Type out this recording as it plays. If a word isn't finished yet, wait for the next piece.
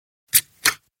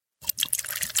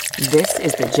This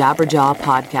is the Jabberjaw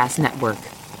Podcast Network.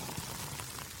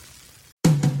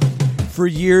 For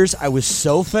years, I was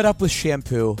so fed up with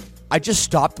shampoo, I just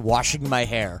stopped washing my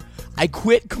hair. I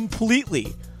quit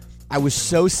completely. I was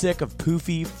so sick of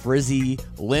poofy, frizzy,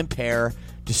 limp hair,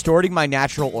 distorting my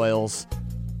natural oils.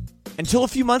 Until a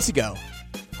few months ago,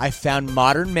 I found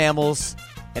Modern Mammals,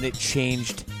 and it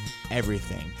changed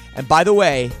everything. And by the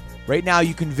way, right now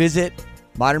you can visit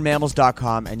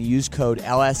modernmammals.com and use code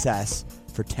LSS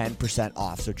for 10%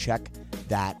 off. So check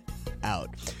that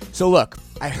out. So look,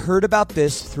 I heard about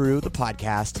this through the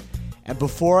podcast, and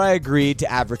before I agreed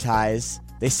to advertise,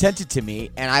 they sent it to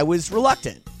me, and I was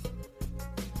reluctant.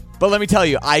 But let me tell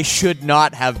you, I should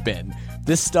not have been.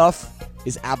 This stuff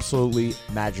is absolutely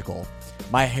magical.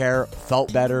 My hair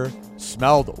felt better,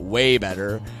 smelled way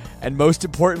better, and most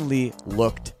importantly,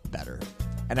 looked better.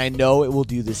 And I know it will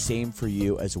do the same for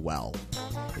you as well.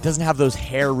 It doesn't have those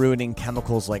hair-ruining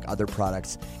chemicals like other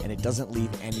products, and it doesn't leave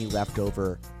any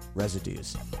leftover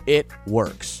residues. It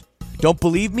works. Don't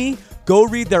believe me? Go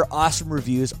read their awesome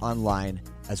reviews online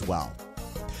as well.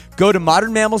 Go to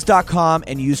modernmammals.com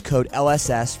and use code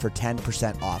LSS for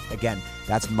 10% off. Again,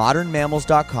 that's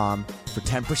modernmammals.com for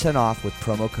 10% off with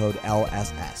promo code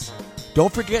LSS.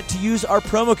 Don't forget to use our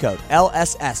promo code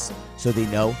LSS so they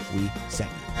know we sent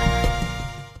you.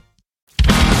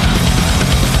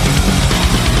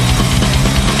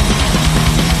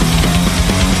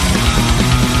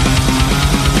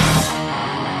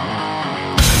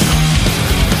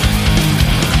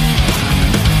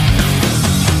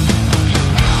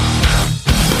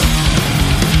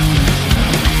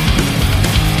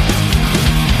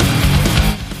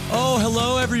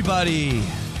 Everybody,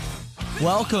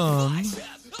 welcome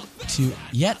to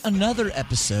yet another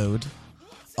episode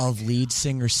of Lead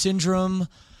Singer Syndrome.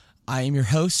 I am your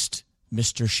host,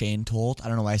 Mr. Shane Told. I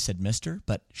don't know why I said Mr.,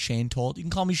 but Shane Told. You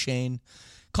can call me Shane.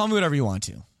 Call me whatever you want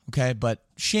to, okay? But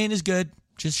Shane is good.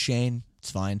 Just Shane.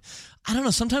 It's fine. I don't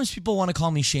know. Sometimes people want to call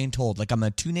me Shane Told. Like I'm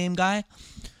a two-name guy. I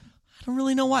don't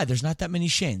really know why. There's not that many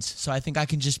Shanes. So I think I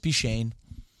can just be Shane.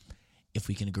 If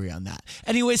we can agree on that.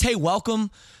 Anyways, hey,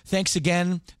 welcome. Thanks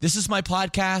again. This is my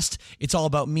podcast. It's all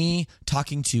about me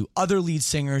talking to other lead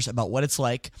singers about what it's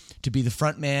like to be the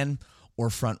front man or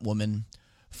front woman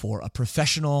for a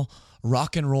professional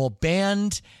rock and roll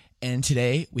band. And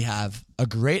today we have a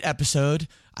great episode.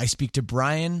 I speak to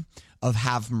Brian of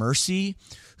Have Mercy,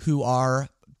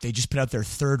 they just put out their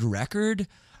third record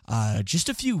just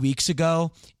a few weeks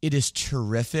ago. It is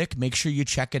terrific. Make sure you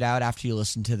check it out after you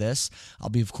listen to this. I'll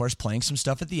be, of course, playing some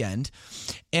stuff at the end.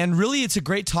 And really, it's a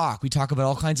great talk. We talk about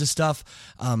all kinds of stuff.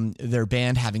 Their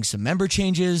band having some member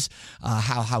changes,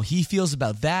 how he feels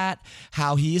about that,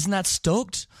 how he isn't that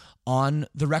stoked on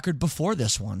the record before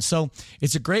this one. So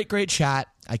it's a great, great chat.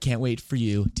 I can't wait for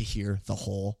you to hear the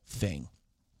whole thing.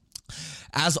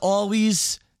 As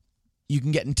always, you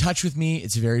can get in touch with me.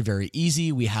 It's very, very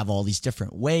easy. We have all these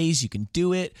different ways you can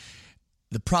do it.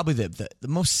 Probably the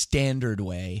most standard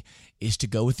way is to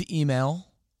go with the email.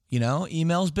 You know,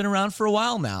 email's been around for a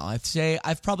while now. I'd say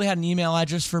I've probably had an email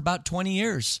address for about 20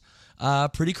 years.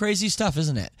 Pretty crazy stuff,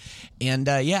 isn't it? And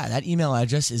yeah, that email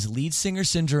address is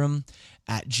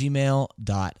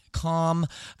leadsingerssyndrome@gmail.com.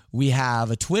 We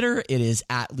have a Twitter. It is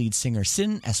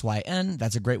 @leadsingersyn, SYN.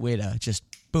 That's a great way to just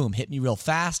boom, hit me real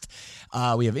fast.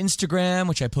 We have Instagram,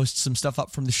 which I post some stuff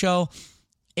up from the show.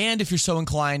 And if you're so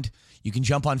inclined, you can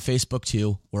jump on Facebook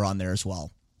too. We're on there as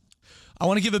well. I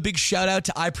want to give a big shout out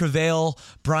to I Prevail,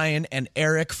 Brian and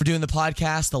Eric for doing the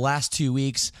podcast the last 2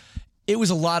 weeks. It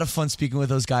was a lot of fun speaking with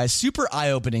those guys. Super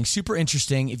eye-opening, super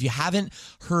interesting. If you haven't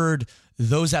heard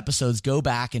those episodes, go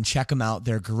back and check them out.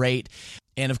 They're great.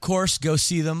 And of course, go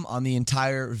see them on the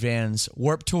entire Vans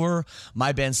Warped Tour.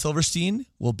 My band Silverstein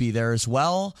will be there as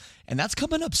well. And that's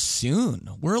coming up soon.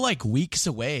 We're like weeks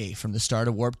away from the start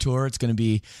of Warped Tour. It's going to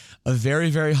be a very,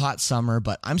 very hot summer,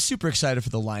 but I'm super excited for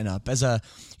the lineup. As a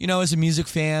music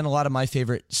fan, a lot of my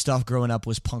favorite stuff growing up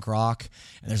was punk rock.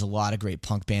 And there's a lot of great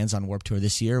punk bands on Warped Tour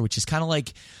this year, which is kind of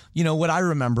like, what I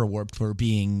remember Warped Tour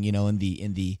being, in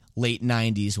the late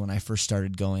 90s when I first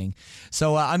started going.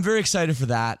 So I'm very excited for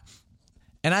that.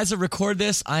 And as I record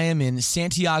this, I am in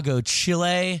Santiago,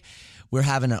 Chile. We're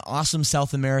having an awesome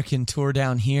South American tour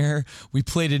down here. We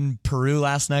played in Peru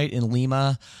last night in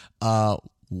Lima.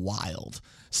 Wild.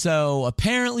 So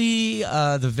apparently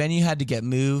the venue had to get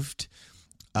moved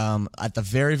at the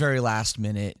very, very last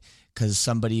minute because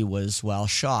somebody was,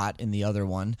 shot in the other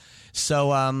one.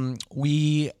 So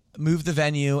we moved the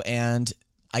venue, and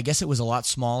I guess it was a lot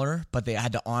smaller, but they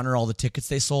had to honor all the tickets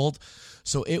they sold.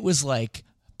 So it was like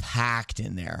packed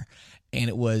in there, and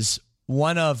it was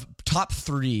one of top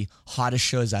 3 hottest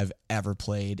shows I've ever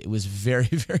played. It was very,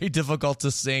 very difficult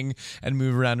to sing and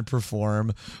move around and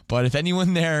perform. But if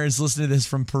anyone there is listening to this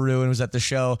from Peru and was at the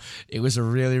show, it was a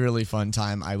really, really fun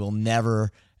time. I will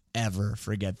never, ever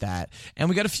forget that. And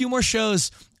we got a few more shows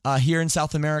here in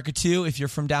South America too. If you're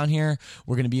from down here,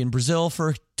 we're going to be in Brazil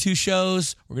for 2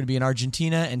 shows. We're going to be in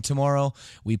Argentina, and tomorrow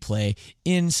we play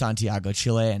in Santiago,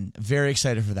 Chile, and very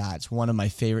excited for that. It's one of my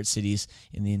favorite cities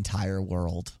in the entire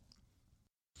world.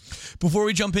 Before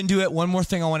we jump into it, one more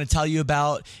thing I want to tell you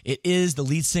about. It is the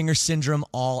Lead Singer Syndrome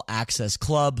All Access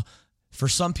Club. For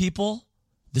some people,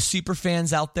 the super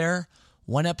fans out there,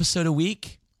 1 episode a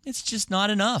week, it's just not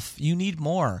enough. You need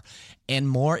more. And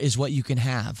more is what you can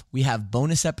have. We have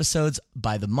bonus episodes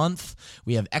by the month.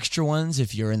 We have extra ones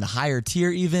if you're in the higher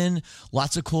tier even.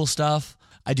 Lots of cool stuff.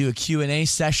 I do a Q&A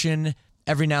session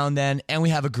every now and then. And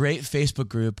we have a great Facebook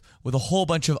group with a whole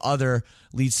bunch of other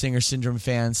Lead Singer Syndrome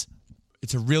fans.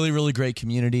 It's a really, really great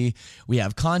community. We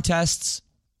have contests.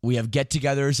 We have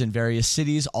get-togethers in various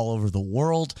cities all over the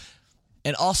world.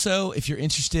 And also, if you're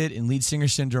interested in Lead Singer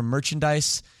Syndrome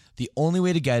merchandise, the only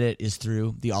way to get it is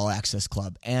through the All Access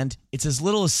Club. And it's as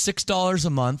little as $6 a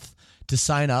month to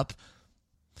sign up.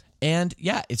 And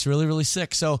yeah, it's really, really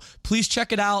sick. So please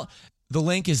check it out. The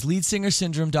link is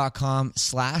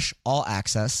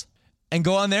leadsingersyndrome.com/allaccess. And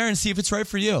go on there and see if it's right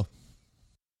for you.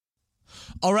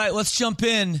 All right, let's jump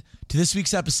in to this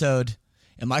week's episode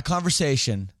and my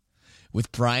conversation with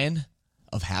Brian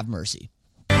of Have Mercy.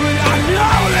 But I know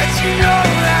that you know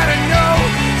that I know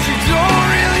you don't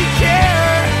really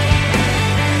care.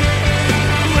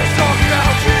 Let's talk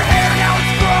about your hair, how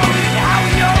it's grown, and how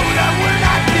we know that we're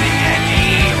not getting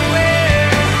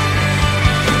anywhere.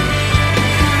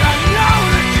 But I know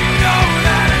that you know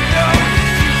that I know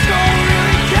you don't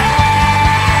really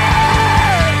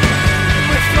care.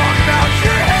 Let's talk about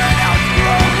your hair, how it's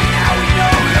grown, and how we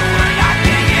know that we're not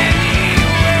getting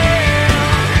anywhere.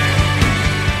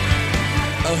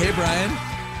 Oh, hey, Brian.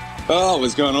 Oh,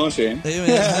 what's going on, Shane? Hey,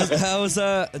 man. How's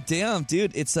damn,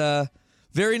 dude, it's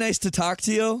very nice to talk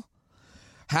to you.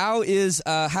 How is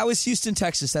Houston,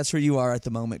 Texas? That's where you are at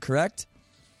the moment, correct?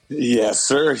 Yes,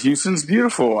 sir. Houston's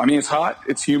beautiful. I mean, it's hot,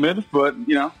 it's humid, but,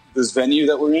 you know, this venue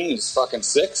that we're in is fucking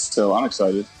sick, so I'm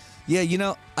excited. Yeah, you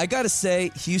know, I gotta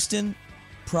say, Houston,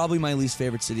 probably my least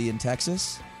favorite city in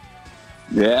Texas.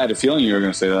 Yeah, I had a feeling you were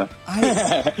going to say that.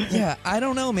 I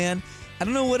don't know, man. I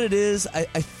don't know what it is. I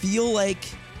feel like,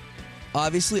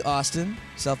 obviously, Austin,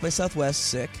 South by Southwest,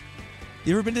 sick.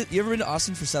 You ever been to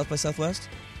Austin for South by Southwest?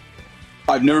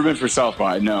 I've never been for South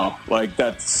by, no. Like,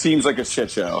 that seems like a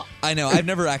shit show. I know. I've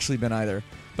never actually been either,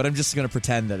 but I'm just gonna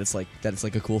pretend that it's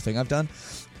like a cool thing I've done.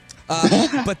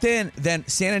 But then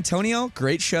San Antonio,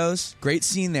 great shows, great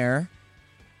scene there,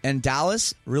 and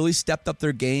Dallas really stepped up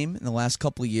their game in the last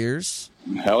couple of years.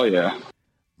 Hell yeah.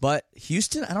 But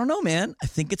Houston, I don't know, man. I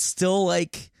think it's still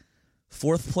like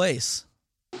 4th place.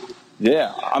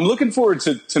 Yeah, I'm looking forward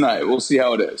to tonight. We'll see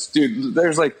how it is. Dude,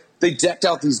 there's like, they decked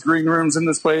out these green rooms in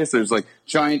this place. There's like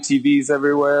giant TVs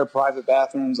everywhere, private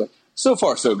bathrooms. Like, so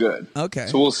far, so good. Okay.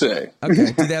 So we'll see.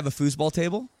 Okay. Do they have a foosball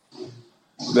table?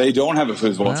 They don't have a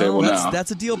foosball table now.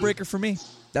 That's a deal breaker for me.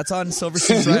 That's on Silver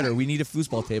Sea Rider. We need a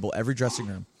foosball table every dressing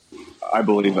room. I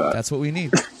believe that. That's what we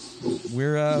need.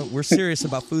 We're serious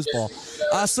about foosball.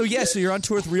 So you're on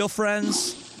tour with Real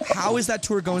Friends. How is that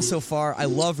tour going so far? I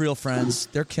love Real Friends.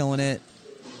 They're killing it.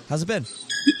 How's it been?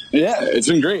 Yeah, it's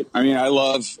been great. I mean, I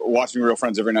love watching Real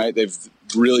Friends every night. They've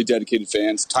really dedicated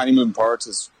fans. Tiny Moving Parts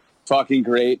is fucking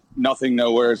great. Nothing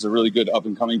Nowhere is a really good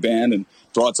up-and-coming band, and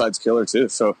Broadside's killer, too.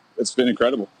 So it's been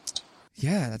incredible.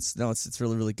 Yeah, it's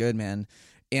really, really good, man.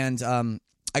 And I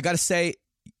got to say,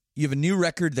 you have a new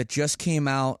record that just came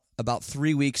out about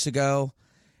 3 weeks ago,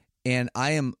 and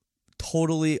I am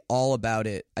totally all about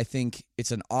it. I think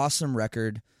it's an awesome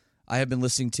record. I have been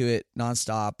listening to it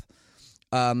nonstop.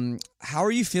 How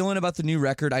are you feeling about the new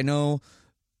record? I know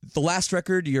the last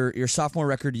record, your sophomore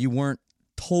record, you weren't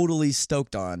totally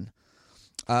stoked on.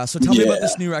 So tell me about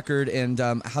this new record, and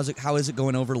how is it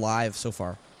going over live so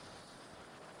far?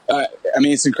 I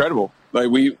mean, it's incredible. Like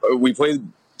we played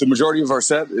the majority of our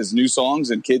set is new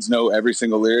songs, and kids know every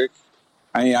single lyric.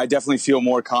 I mean, I definitely feel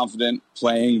more confident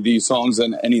playing these songs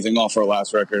than anything off our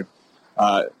last record.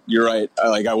 You're right.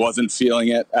 I wasn't feeling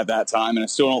it at that time, and I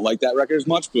still don't like that record as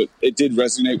much, but it did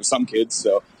resonate with some kids.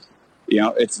 So, you know,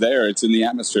 it's there. It's in the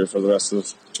atmosphere for the rest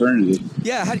of eternity.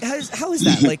 Yeah. How is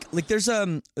that? like there's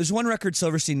one record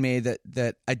Silverstein made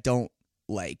that I don't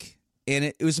like, and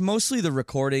it was mostly the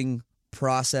recording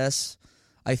process,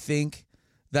 I think,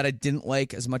 that I didn't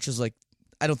like as much as, like,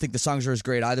 I don't think the songs are as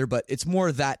great either, but it's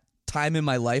more that time in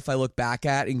my life I look back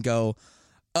at and go,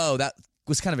 oh, that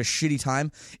was kind of a shitty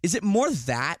time. Is it more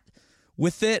that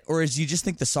with it, or is you just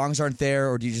think the songs aren't there,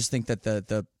 or do you just think that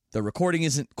the recording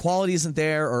quality isn't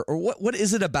there, or what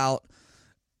is it about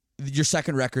your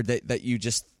second record that you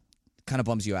just kind of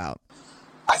bums you out?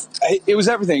 It was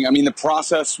everything. I mean, the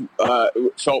process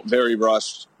felt very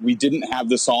rushed. We didn't have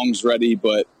the songs ready,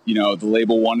 but the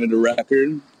label wanted a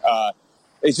record.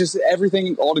 It's just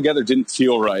everything altogether didn't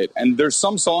feel right. And there's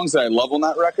some songs that I love on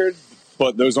that record,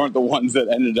 but those aren't the ones that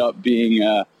ended up being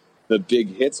the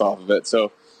big hits off of it.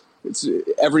 So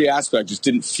every aspect just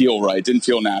didn't feel right, didn't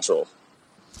feel natural.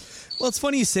 Well, it's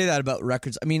funny you say that about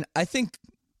records. I mean, I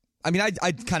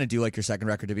kind of do like your second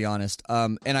record, to be honest.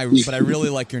 But I really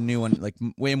like your new one, like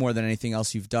way more than anything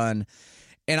else you've done.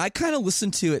 And I kind of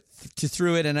listened to it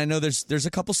through it, and I know there's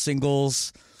a couple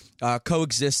singles.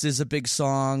 Coexist is a big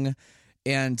song,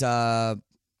 and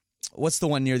what's the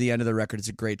one near the end of the record? It's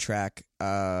a great track.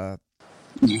 I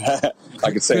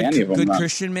could say any of them. Good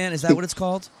Christian Man, is that what it's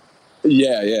called?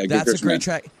 Yeah. That's a great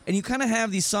track. And you kind of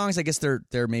have these songs. I guess they're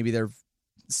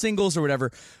singles or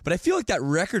whatever, but I feel like that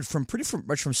record from pretty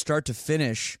much from start to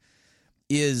finish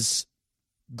is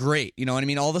great. You know what I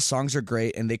mean? All the songs are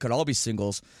great, and they could all be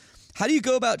singles. How do you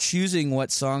go about choosing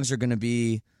what songs are going to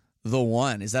be the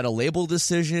one? Is that a label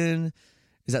decision?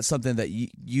 Is that something that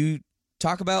you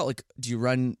talk about? Like, do you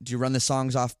run the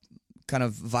songs off, kind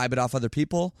of vibe it off other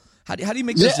people? How do you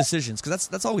make those decisions? Because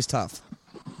that's always tough.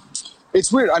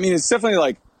 It's weird. I mean, it's definitely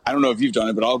like, I don't know if you've done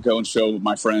it, but I'll go and show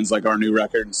my friends like our new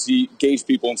record and gauge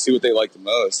people and see what they like the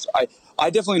most. I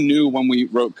definitely knew when we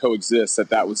wrote Coexist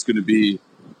that was going to be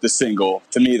the single.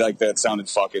 To me, like, that sounded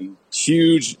fucking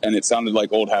huge, and it sounded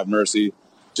like Old Have Mercy,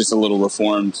 just a little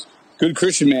reformed. Good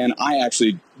Christian Man, I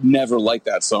actually never liked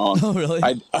that song. Oh, really?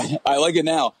 I like it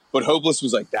now, but Hopeless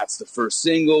was like, that's the first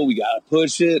single, we got to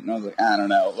push it. And I was like, I don't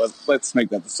know, let's make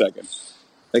that the second.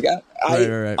 Like,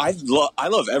 right. I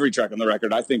love every track on the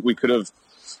record. I think we could have,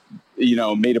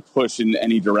 made a push in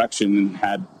any direction and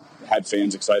had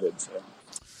fans excited. So.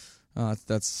 Oh,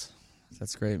 that's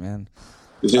great, man.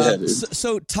 Yeah, dude.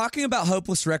 So talking about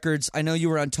Hopeless Records, I know you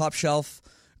were on Top Shelf,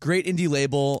 great indie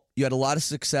label. You had a lot of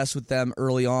success with them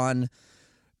early on.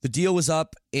 The deal was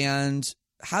up, and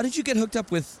how did you get hooked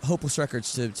up with Hopeless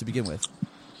Records to begin with?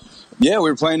 Yeah, we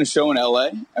were playing a show in LA,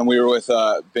 and we were with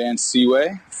band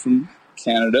Seaway from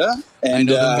Canada. And I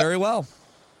know them very well.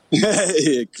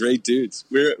 Great dudes.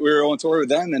 We were on tour with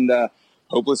them, and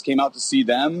Hopeless came out to see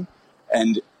them.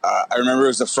 And I remember it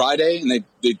was a Friday, and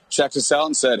they checked us out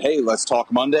and said, hey, let's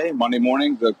talk Monday. Monday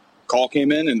morning, the call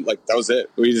came in, and that was it.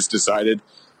 We just decided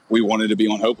we wanted to be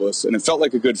on Hopeless, and it felt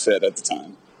like a good fit at the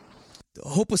time.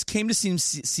 Hopeless came to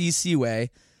see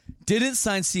Seaway, didn't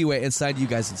sign Seaway, and signed you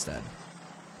guys instead.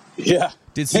 Yeah.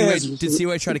 Did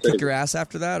Seaway try to kick your ass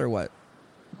after that, or what?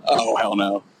 Oh, hell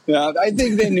no. Yeah, I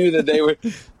think they knew that they were.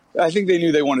 I think they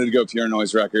knew they wanted to go Pure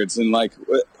Noise Records, and I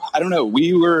don't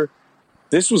know.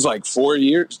 This was 3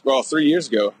 years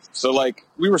ago. So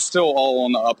we were still all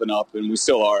on the up and up, and we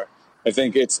still are. I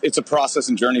think it's a process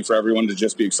and journey for everyone to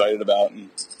just be excited about and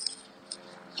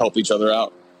help each other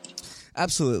out.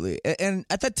 Absolutely. And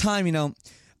at that time,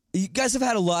 you guys have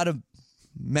had a lot of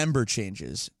member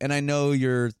changes, and I know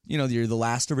you're the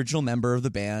last original member of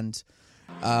the band.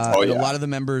 A lot of the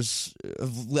members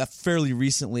have left fairly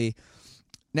recently.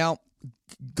 Now,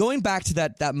 going back to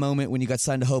that moment when you got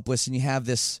signed to Hopeless and you have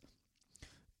this,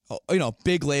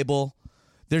 big label,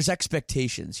 there's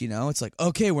expectations, It's like,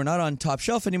 okay, we're not on Top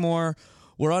Shelf anymore.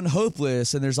 We're on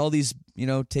Hopeless, and there's all these,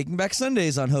 Taking Back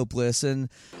Sundays on Hopeless, and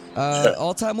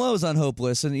All Time Lows on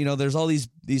Hopeless, and, there's all these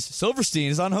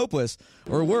Silversteins on Hopeless,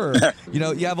 or were.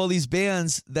 You have all these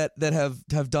bands that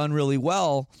have done really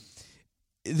well.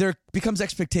 There becomes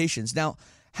expectations. Now,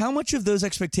 how much of those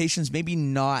expectations maybe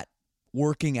not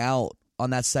working out on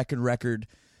that second record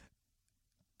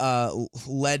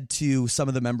led to some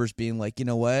of the members being like, you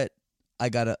know what, I'm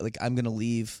gonna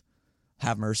leave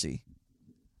Have Mercy?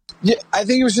 Yeah, I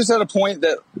think it was just at a point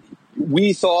that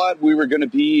we thought we were going to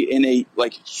be in a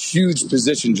huge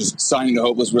position, just signing to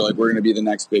Hopeless. We're going to be the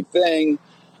next big thing.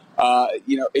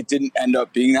 It didn't end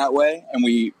up being that way,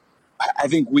 and I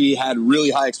think we had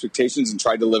really high expectations and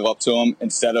tried to live up to them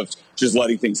instead of just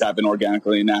letting things happen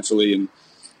organically and naturally, and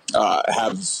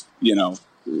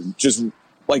just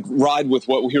ride with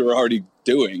what we were already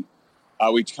doing.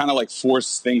 We kind of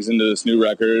forced things into this new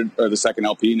record or the second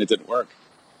LP, and it didn't work.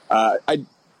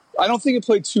 I don't think it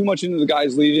played too much into the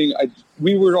guys leaving.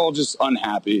 We were all just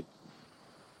unhappy.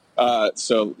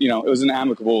 So it was an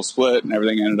amicable split, and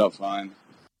everything ended up fine.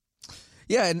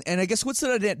 Yeah, and I guess what's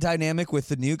the dynamic with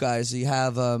the new guys? You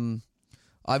have,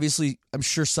 obviously, I'm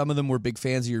sure some of them were big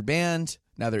fans of your band.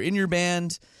 Now they're in your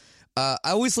band. I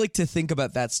always like to think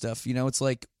about that stuff. You know, it's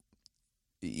like,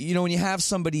 you know, when you have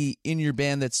somebody in your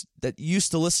band that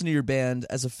used to listen to your band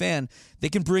as a fan, they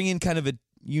can bring in kind of a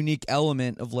unique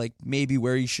element of like maybe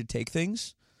where you should take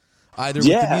things, either with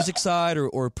the music side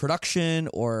or production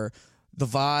or the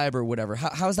vibe or whatever.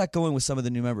 How's that going with some of the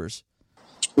new members?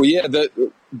 Well, yeah,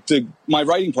 my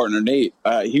writing partner, Nate,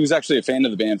 he was actually a fan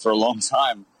of the band for a long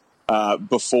time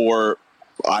before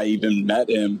I even met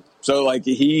him. So like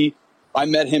I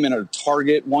met him in a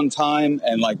Target one time,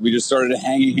 and like we just started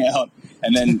hanging out,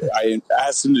 and then I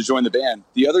asked him to join the band.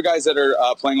 The other guys that are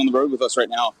playing on the road with us right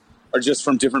now are just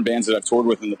from different bands that I've toured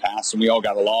with in the past, and we all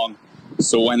got along.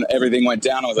 So when everything went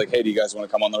down, I was like, hey, do you guys want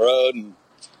to come on the road? And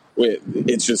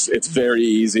it's very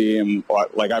easy, and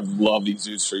like I've loved these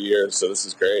dudes for years, so this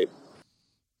is great.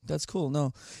 That's cool.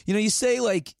 No, you know, you say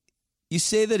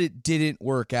that it didn't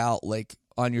work out like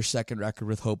on your second record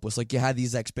with Hopeless. Like you had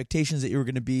these expectations that you were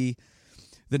going to be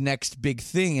the next big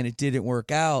thing, and it didn't work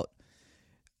out.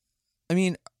 I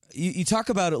mean, you talk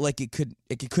about it like it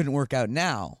couldn't work out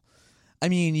now. I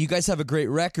mean, you guys have a great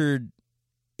record.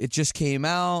 It just came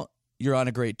out. You're on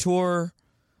a great tour.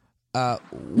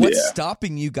 What's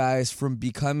stopping you guys from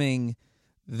becoming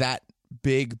that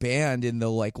big band in the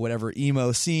like whatever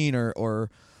emo scene or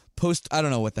post? I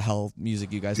don't know what the hell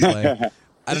music you guys play.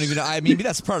 I don't even know. I mean, maybe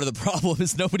that's part of the problem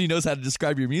is nobody knows how to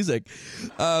describe your music.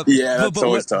 That's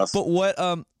always tough. But what,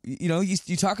 you know,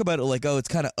 you talk about it like, oh, it's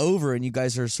kind of over, and you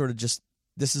guys are sort of just,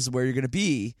 this is where you're going to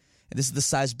be, and this is the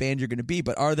size band you're going to be.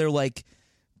 But are there like,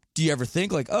 do you ever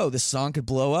think like, oh, this song could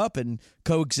blow up and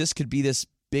Coexist could be this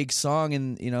big song,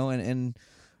 and you know, and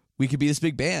we could be this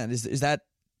big band? Is that?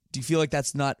 Do you feel like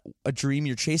that's not a dream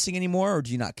you're chasing anymore, or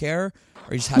do you not care, or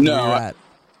are you just happy where you're at?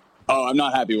 Oh, I'm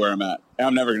not happy where I'm at.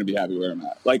 I'm never going to be happy where I'm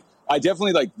at. Like, I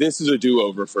definitely, like, this is a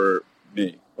do-over for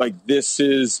me. Like, this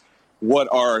is what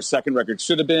our second record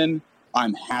should have been.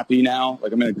 I'm happy now.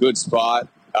 Like, I'm in a good spot.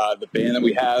 The band that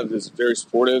we have is very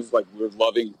supportive. Like, we're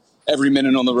loving every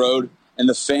minute on the road. And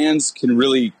the fans can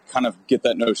really kind of get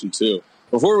that notion, too.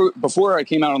 Before I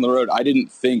came out on the road, I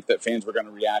didn't think that fans were going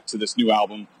to react to this new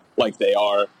album like they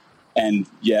are. And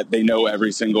yet they know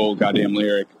every single goddamn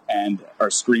lyric and are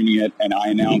screaming it. And I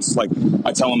announce, like,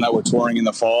 I tell them that we're touring in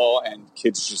the fall, and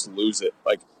kids just lose it.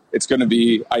 Like, it's going to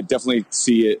be, I definitely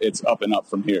see it. It's up and up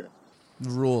from here. It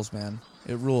rules, man.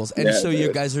 It rules. And so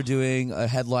you guys are doing a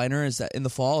headliner. Is that in the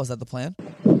fall? Is that the plan?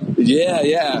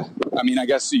 Yeah. I mean, I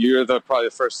guess you're probably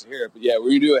the first to hear it. But yeah,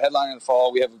 we're going to do a headliner in the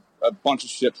fall. We have a bunch of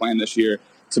shit planned this year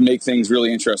to make things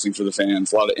really interesting for the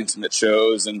fans. A lot of intimate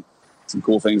shows and some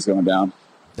cool things going down.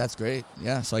 That's great.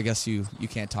 Yeah, so I guess you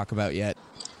can't talk about yet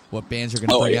what bands are going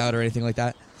to bring out or anything like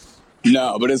that?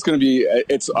 No, but it's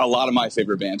a lot of my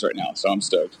favorite bands right now, so I'm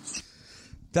stoked.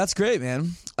 That's great,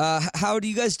 man. How do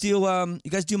you guys deal?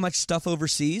 You guys do much stuff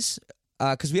overseas?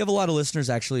 Because we have a lot of listeners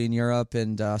actually in Europe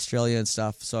and Australia and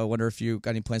stuff, so I wonder if you got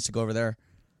any plans to go over there?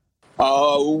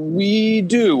 We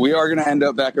do. We are going to end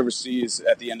up back overseas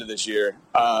at the end of this year.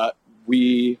 I've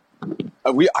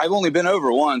only been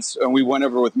over once, and we went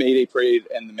over with Mayday Parade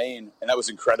and the Maine, and that was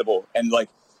incredible. And like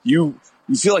you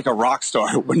feel like a rock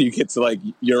star when you get to like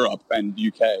Europe and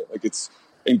UK. Like it's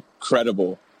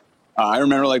incredible. I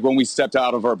remember like when we stepped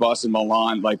out of our bus in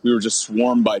Milan, like we were just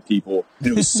swarmed by people, and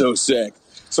it was so sick.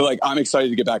 So like I'm excited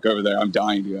to get back over there. I'm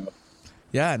dying to go.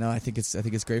 Yeah, no, I think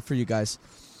it's great for you guys.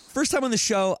 First time on the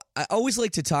show, I always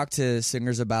like to talk to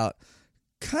singers about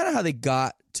kind of how they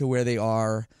got to where they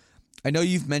are. I know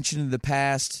you've mentioned in the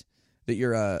past that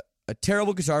you're a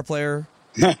terrible guitar player,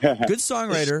 good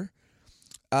songwriter,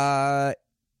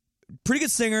 pretty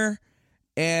good singer,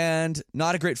 and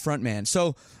not a great frontman.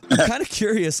 So I'm kind of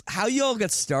curious how you all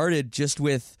got started just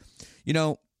with, you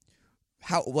know,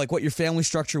 how like what your family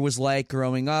structure was like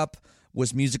growing up.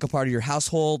 Was music a part of your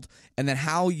household? And then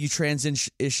how you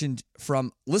transitioned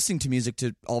from listening to music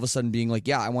to all of a sudden being like,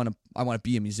 yeah, I want to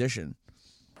be a musician.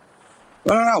 I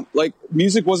don't know. Like,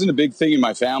 music wasn't a big thing in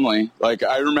my family. Like,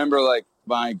 I remember, like,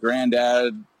 my two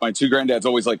granddads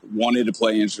always, like, wanted to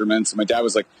play instruments. My dad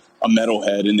was, like, a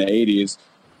metalhead in the 80s.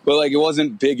 But, like, it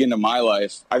wasn't big into my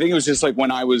life. I think it was just, like,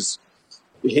 when I was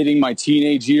hitting my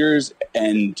teenage years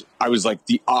and I was, like,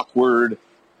 the awkward,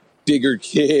 bigger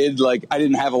kid. Like, I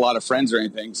didn't have a lot of friends or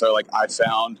anything. So, like, I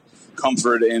found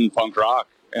comfort in punk rock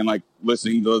and, like,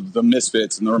 listening to the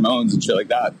Misfits and the Ramones and shit like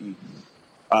that. And,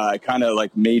 it kind of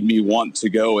like made me want to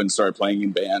go and start playing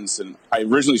in bands. And I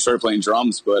originally started playing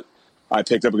drums, but I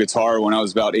picked up a guitar when I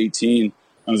was about 18.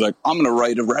 I was like, I'm going to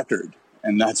write a record.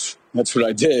 And that's what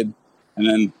I did. And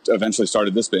then eventually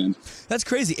started this band. That's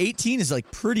crazy. 18 is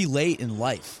like pretty late in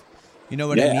life. You know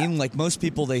what I mean? Like most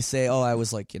people, they say, oh, I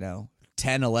was like,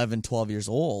 10, 11, 12 years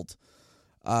old.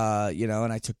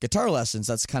 and I took guitar lessons.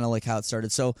 That's kind of like how it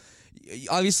started. So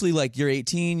obviously, like, you're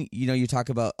 18, you talk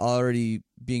about already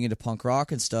being into punk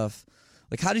rock and stuff.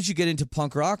 Like, how did you get into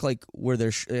punk rock? Like, were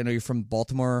there, you're from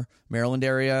Baltimore, Maryland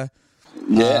area.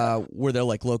 Yeah. Were there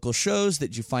like local shows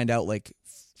that you find out like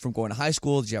from going to high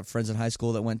school? Did you have friends in high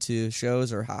school that went to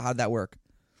shows, or how'd that work?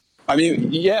 I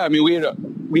mean, yeah. I mean,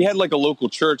 we had like a local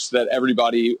church that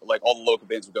everybody, like all the local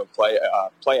bands, would go play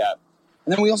at,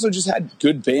 and then we also just had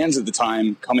good bands at the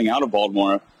time coming out of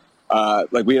Baltimore.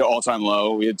 Like, we had All Time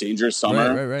Low, we had Dangerous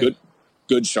Summer, right.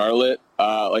 Good Charlotte.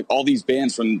 Like, all these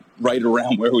bands from right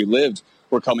around where we lived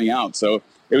were coming out, so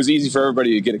it was easy for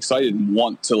everybody to get excited and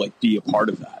want to like be a part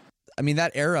of that. I mean,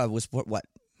 that era was what?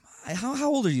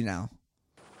 How old are you now?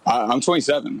 I'm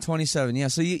 27. 27. Yeah.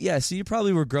 So you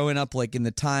probably were growing up like in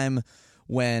the time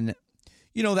when,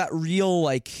 that real,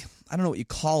 like, I don't know what you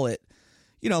call it.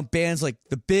 Bands like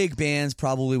the big bands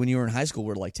probably when you were in high school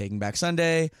were like Taking Back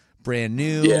Sunday, Brand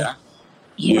New. Yeah.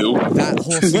 You. That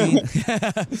whole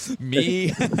scene.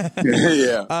 Me.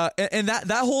 Yeah. And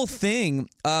that whole thing,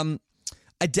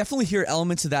 I definitely hear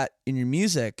elements of that in your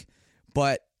music,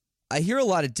 but I hear a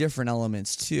lot of different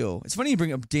elements too. It's funny you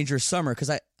bring up Dangerous Summer, because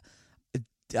I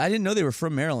didn't know they were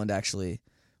from Maryland actually,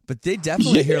 but they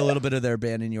definitely hear a little bit of their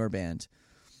band in your band.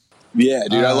 Yeah,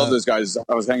 dude, I love those guys.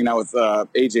 I was hanging out with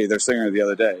AJ, their singer, the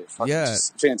other day.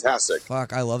 Just fantastic.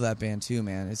 Fuck, I love that band too,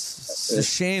 man. It's a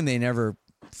shame they never.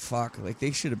 Like,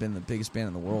 they should have been the biggest band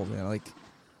in the world, man. Like,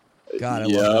 God, I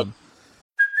love them.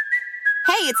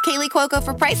 Hey, it's Kaylee Cuoco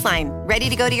for Priceline. Ready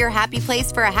to go to your happy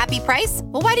place for a happy price?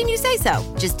 Well, why didn't you say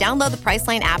so? Just download the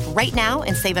Priceline app right now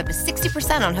and save up to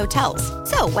 60% on hotels.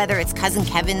 So whether it's Cousin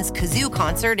Kevin's Kazoo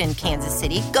Concert in Kansas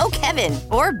City, go Kevin,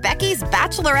 or Becky's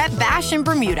Bachelorette Bash in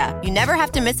Bermuda, you never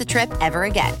have to miss a trip ever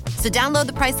again. So download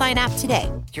the Priceline app today.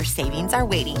 Your savings are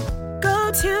waiting.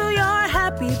 Go to your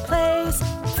happy place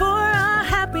for a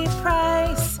happy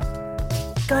price.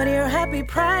 Go to your happy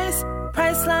price,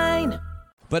 Priceline.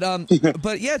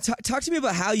 But yeah, talk to me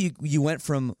about how you went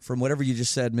from whatever you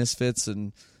just said, Misfits,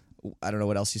 and I don't know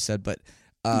what else you said, but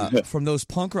from those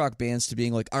punk rock bands to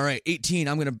being like, all right, 18,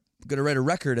 I'm gonna write a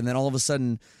record, and then all of a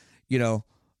sudden,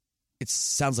 it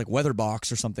sounds like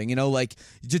Weatherbox or something, like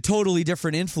a totally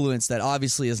different influence that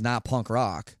obviously is not punk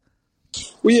rock.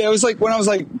 Well, yeah, it was like when I was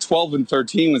like 12 and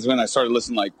 13 was when I started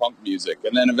listening to like punk music,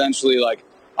 and then eventually, like,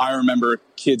 I remember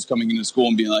kids coming into school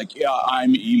and being like, yeah,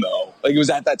 I'm emo. Like, it was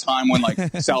at that time when like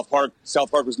South Park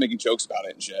was making jokes about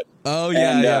it and shit. Oh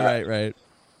yeah, and, right.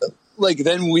 Like,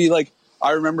 then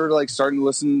I remember like starting to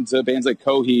listen to bands like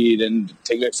Coheed and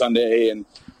Take Back Sunday and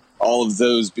all of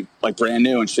those, like Brand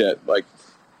New and shit. Like,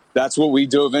 that's what we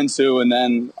dove into. And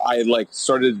then I like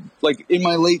started like in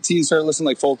my late teens, started listening to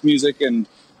like folk music. And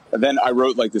then I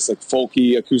wrote like this like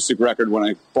folky acoustic record when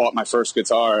I bought my first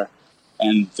guitar,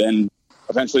 and then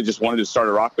eventually just wanted to start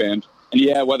a rock band. And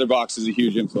yeah, Weatherbox is a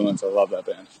huge influence. I love that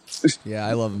band. Yeah,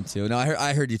 I love them too. No,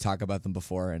 I heard you talk about them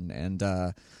before, and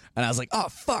I was like, oh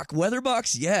fuck,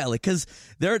 Weatherbox, yeah, like, because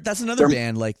that's another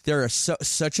band. Like, they're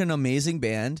such an amazing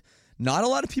band. Not a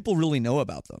lot of people really know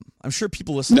about them. I'm sure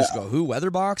people listen to this go, who,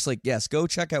 Weatherbox? Like, yes, go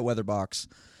check out Weatherbox.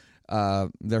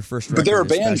 Their first record, but they're a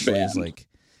band is like,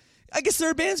 I guess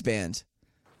they're a band's band.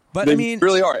 But they I mean,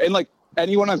 really are. And like,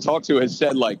 anyone I've talked to has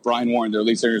said like Brian Warren, their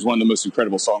lead singer, is one of the most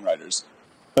incredible songwriters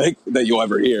like that you'll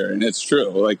ever hear, and it's true.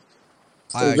 Like,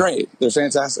 they're great. They're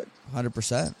fantastic.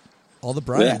 100%. All the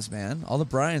Bryans, man. All the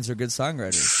Bryans are good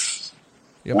songwriters.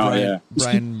 You Oh, Brian, yeah.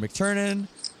 Brian McTernan.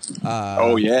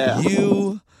 Oh, yeah.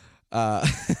 You.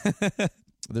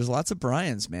 There's lots of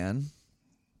Bryans, man.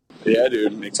 Yeah,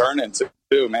 dude. McTernan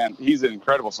too, man. He's an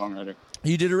incredible songwriter.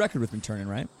 You did a record with McTernan,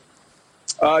 right?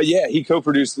 Yeah, he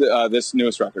co-produced this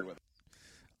newest record with.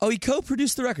 Oh, he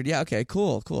co-produced the record. Yeah, okay,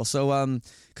 cool. So,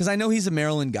 because I know he's a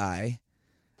Maryland guy.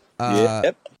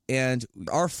 Yep. And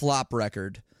our flop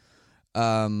record,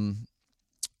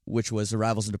 which was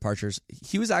Arrivals and Departures,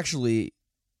 he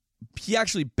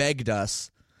actually begged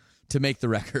us to make the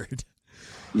record.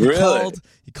 Really?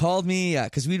 He called me,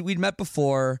 because we'd met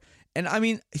before, and I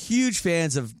mean, huge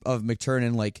fans of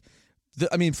McTernan. Like,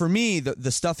 for me,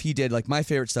 the stuff he did, like my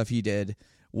favorite stuff he did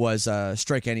was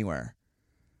Strike Anywhere.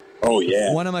 Oh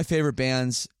yeah, one of my favorite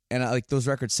bands, and like those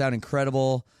records sound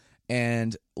incredible.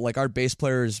 And like our bass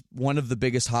player is one of the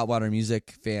biggest Hot Water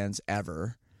Music fans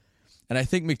ever, and I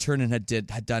think McTernan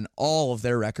had done all of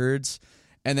their records.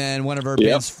 And then one of our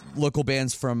local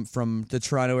bands from the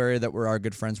Toronto area that were our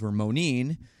good friends were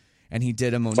Moneen, and he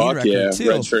did a Moneen record too.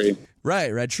 Red Tree.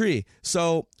 Right, Red Tree.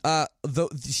 So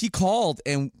he called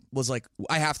and was like,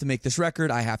 I have to make this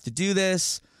record. I have to do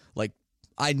this. Like,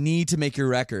 I need to make your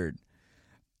record.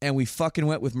 and we fucking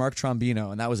went with Mark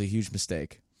Trombino, and that was a huge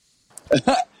mistake.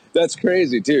 That's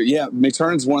crazy, too. Yeah,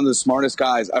 McTurnan's one of the smartest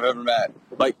guys I've ever met.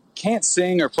 Like, can't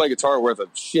sing or play guitar worth of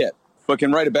shit, but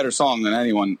can write a better song than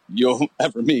anyone you'll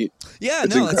ever meet. Yeah,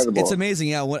 it's amazing.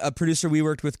 Yeah, a producer we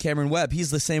worked with, Cameron Webb,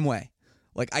 he's the same way.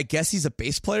 Like, I guess he's a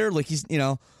bass player. Like, he's,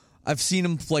 I've seen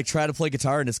him like try to play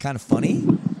guitar, and it's kind of funny.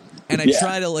 And I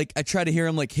try to hear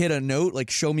him like hit a note,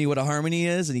 like show me what a harmony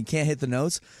is, and he can't hit the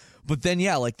notes. But then,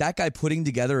 yeah, like that guy putting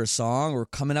together a song or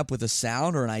coming up with a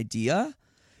sound or an idea.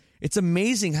 It's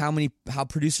amazing how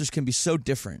producers can be so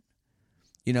different,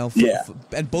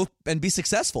 and be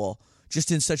successful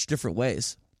just in such different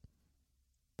ways.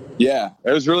 Yeah,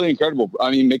 it was really incredible. I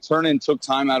mean, McTurnan took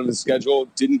time out of his schedule,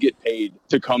 didn't get paid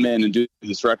to come in and do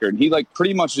this record. He like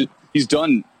pretty much he's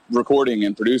done recording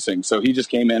and producing, so he just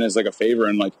came in as like a favor,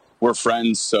 and like we're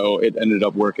friends, so it ended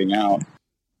up working out.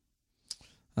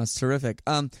 That's terrific.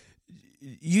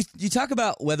 You talk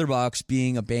about Weatherbox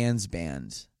being a band's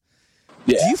band.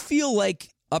 Yeah. Do you feel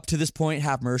like up to this point,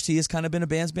 Have Mercy has kind of been a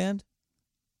band's band?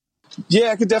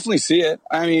 Yeah, I could definitely see it.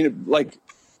 I mean, like,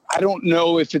 I don't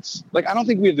know if it's like, I don't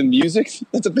think we have the music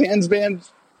that's a band's band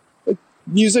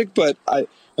music, but I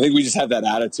think we just have that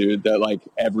attitude that like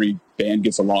every band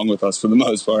gets along with us for the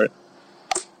most part.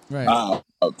 Right.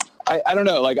 I don't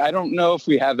know. Like, I don't know if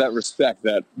we have that respect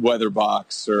that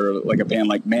Weatherbox or like a band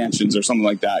like Mansions or something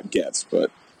like that gets, but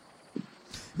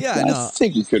yeah, I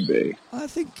think you could be. I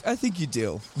think you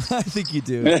do. I think you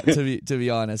do, to be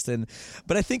honest.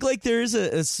 But I think like there is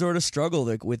a sort of struggle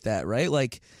with that, right?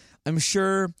 Like, I'm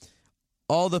sure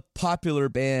all the popular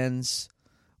bands,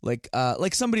 like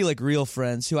somebody like Real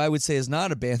Friends, who I would say is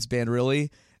not a band's band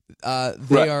really.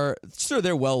 They're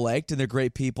well liked and they're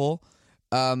great people.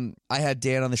 I had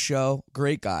Dan on the show,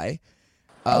 great guy.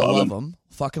 Love him,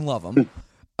 fucking love him.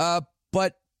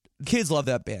 But kids love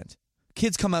that band.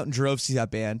 Kids come out in droves to see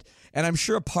that band, and I'm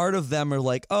sure a part of them are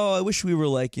like, oh, I wish we were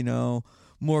like,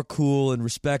 more cool and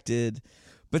respected.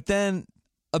 But then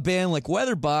a band like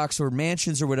Weatherbox or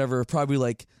Mansions or whatever are probably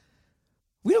like,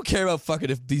 we don't care about fucking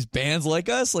if these bands like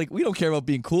us. Like, we don't care about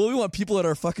being cool. We want people at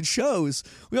our fucking shows.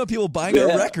 We want people buying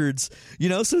our records,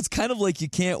 So it's kind of like you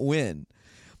can't win.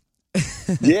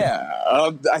 Yeah,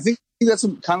 I think that's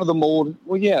kind of the mold.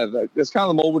 Well, yeah, that's kind of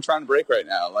the mold we're trying to break right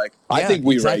now. Like, I think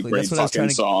we write great fucking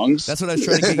songs. That's what I was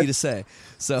trying to get you to say.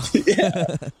 So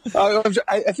yeah,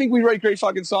 I think we write great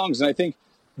fucking songs, and I think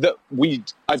that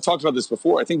I've talked about this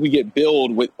before. I think we get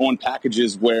billed on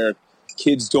packages where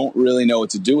kids don't really know what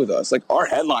to do with us. Like, our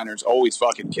headliners always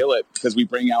fucking kill it because we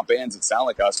bring out bands that sound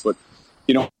like us, but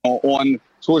on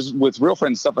tours with Real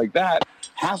Friends, stuff like that,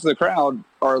 half of the crowd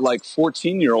are like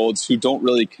 14-year-olds who don't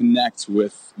really connect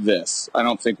with this. I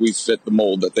don't think we fit the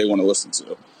mold that they want to listen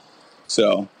to.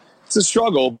 So it's a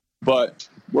struggle, but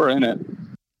we're in it.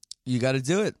 You got to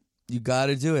do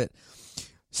it.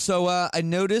 So I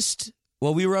noticed,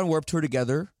 we were on Warped Tour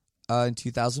together in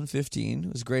 2015.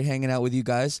 It was great hanging out with you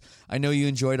guys. I know you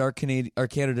enjoyed our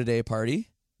Canada Day party.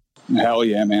 Hell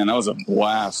yeah, man. That was a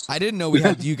blast. I didn't know we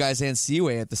had you guys and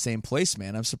Seaway at the same place,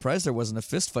 man. I'm surprised there wasn't a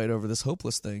fist fight over this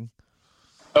Hopeless thing.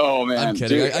 Oh, man. I'm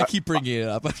kidding. Dude, I keep bringing it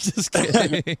up. I'm just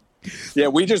kidding. Yeah,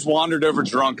 we just wandered over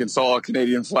drunk and saw a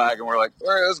Canadian flag, and we're like, all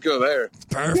right, let's go there.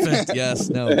 Perfect. Yes.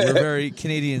 No, we're very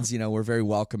Canadians, we're very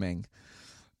welcoming.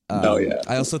 Oh, yeah.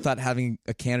 I also thought having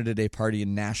a Canada Day party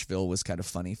in Nashville was kind of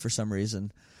funny for some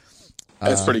reason.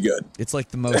 That's pretty good. It's like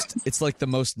the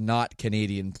most not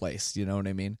Canadian place. You know what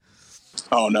I mean?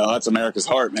 Oh no, that's America's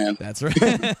heart, man. That's right.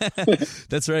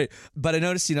 That's right. But I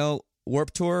noticed,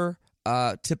 Warped Tour,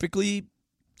 typically,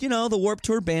 the Warped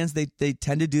Tour bands, they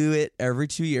tend to do it every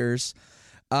 2 years.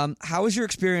 How was your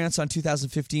experience on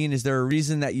 2015? Is there a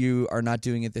reason that you are not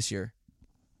doing it this year?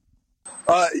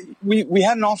 We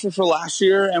had an offer for last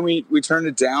year and we turned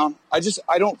it down. I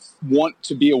don't want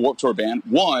to be a Warped Tour band.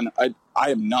 One,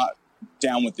 I am not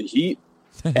down with the heat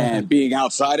and being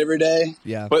outside every day.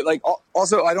 Yeah. But like,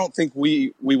 also, I don't think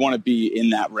we want to be in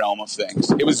that realm of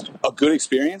things. It was a good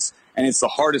experience, and it's the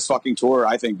hardest fucking tour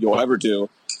I think you'll ever do.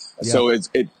 Yeah. So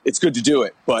it's good to do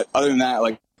it. But other than that,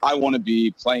 like, I want to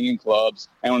be playing in clubs.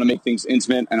 I want to make things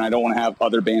intimate, and I don't want to have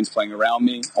other bands playing around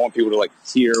me. I want people to like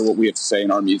hear what we have to say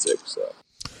in our music. So.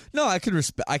 No, I can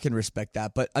respect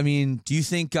that. But I mean, do you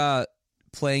think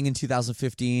playing in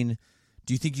 2015?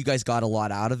 Do you think you guys got a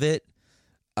lot out of it?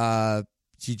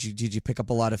 Did you pick up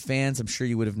a lot of fans? I'm sure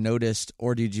you would have noticed,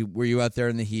 or were you out there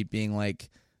in the heat being like,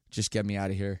 just get me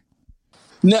out of here?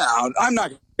 No, I'm not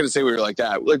going to say we were like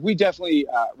that. Like, we definitely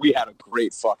we had a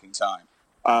great fucking time.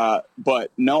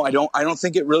 But no, I don't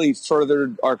think it really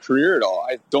furthered our career at all.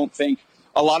 I don't think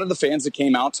a lot of the fans that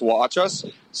came out to watch us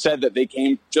said that they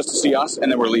came just to see us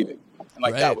and then we're leaving. and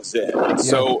like Right. that was it.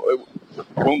 So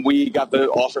when we got the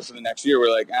offer for the next year,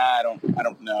 we're like, I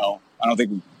don't know. I don't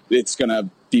think it's gonna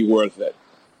be worth it.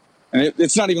 And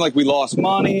it's not even like we lost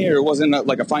money or it wasn't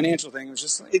like a financial thing. It's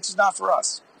just not for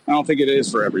us. I don't think it is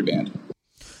for every band.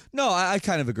 No, I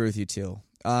kind of agree with you too.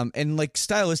 And like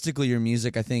stylistically, your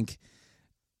music, I think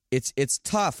it's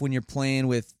tough when you're playing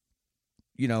with,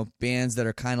 bands that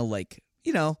are kind of like,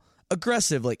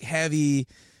 aggressive, like heavy.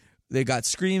 They've got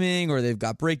screaming or they've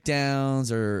got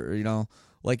breakdowns or,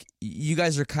 like you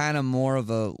guys are kind of more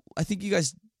of I think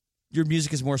your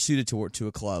music is more suited to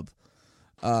a club.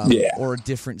 Or a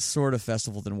different sort of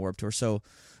festival than Warped Tour. So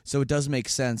it does make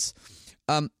sense.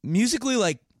 Musically,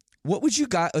 like, what would you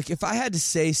got? Like, if you had to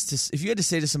say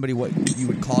to somebody what you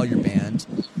would call your band,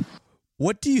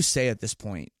 what do you say at this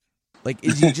point? Like, do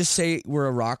you just say we're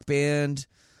a rock band?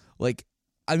 Like,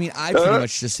 I mean, I pretty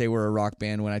much just say we're a rock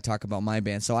band when I talk about my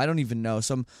band. So I don't even know.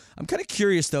 So I'm kind of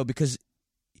curious though, because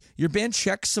your band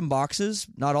checks some boxes,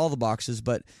 not all the boxes,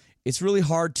 but it's really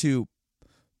hard to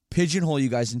pigeonhole you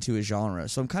guys into a genre.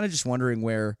 So I'm kind of just wondering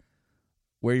where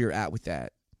you're at with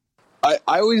that. I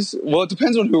always, it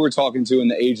depends on who we're talking to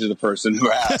and the age of the person who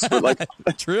asks. But like,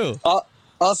 True.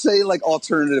 I'll say like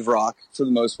alternative rock for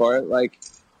the most part. Like,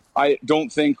 I don't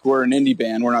think we're an indie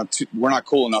band. We're not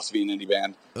cool enough to be an indie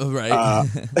band. Right.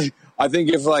 I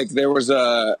think if like there was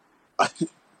a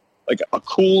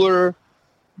cooler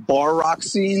bar rock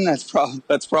scene, that's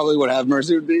probably what Have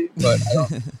Mercy would be. But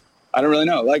I don't really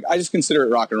know. Like, I just consider it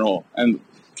rock and roll, and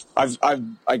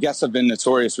I guess I've been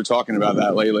notorious for talking about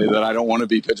that lately, that I don't want to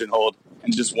be pigeonholed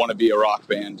and just want to be a rock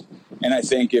band. And I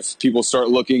think if people start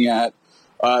looking at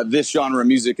this genre of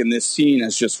music and this scene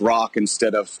as just rock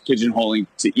instead of pigeonholing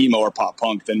to emo or pop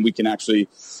punk, then we can actually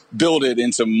build it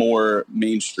into more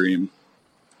mainstream.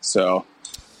 So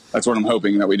that's what I'm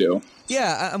hoping that we do.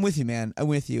 Yeah, I'm with you, man. I'm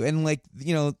with you. And like,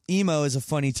 emo is a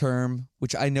funny term,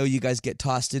 which I know you guys get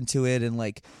tossed into it, and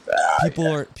like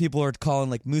people are calling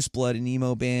like Moose Blood an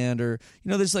emo band, or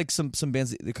there's like some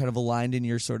bands that are kind of aligned in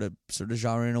your sort of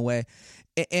genre in a way.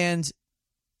 And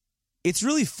it's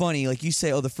really funny, like you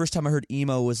say, the first time I heard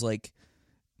emo was like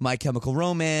My Chemical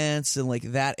Romance and like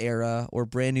that era, or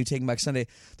Brand New, Taking Back Sunday.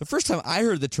 The first time I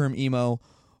heard the term emo,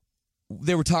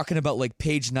 they were talking about like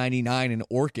Page 99 and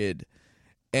Orchid.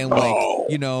 And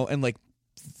like, and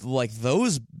like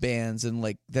those bands, and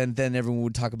like then everyone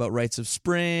would talk about Rites of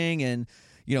Spring and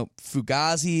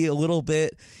Fugazi a little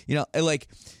bit, and like,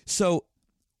 so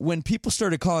when people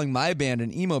started calling my band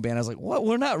an emo band, I was like, what?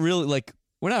 We're not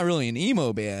really an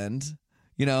emo band,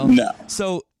 No.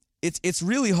 So it's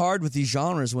really hard with these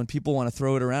genres when people want to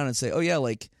throw it around and say, oh yeah,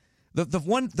 like the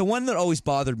one that always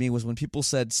bothered me was when people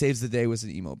said Saves the Day was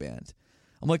an emo band.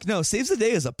 I'm like, no, Saves the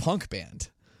Day is a punk band.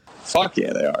 Fuck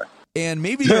yeah, they are. And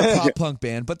maybe they're a pop punk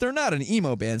band, but they're not an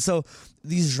emo band. So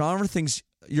these genre things,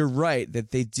 you're right that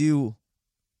they do.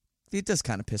 It does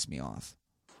kind of piss me off.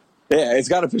 Yeah, it's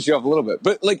got to piss you off a little bit.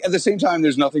 But like at the same time,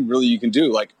 there's nothing really you can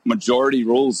do. Like majority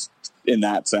rules in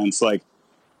that sense. Like,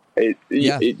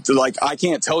 like I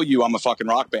can't tell you I'm a fucking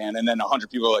rock band, and then 100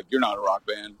 people are like, "You're not a rock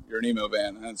band. You're an emo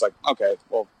band." And it's like, okay,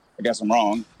 well, I guess I'm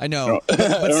wrong. I know. I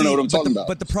don't know what I'm talking about.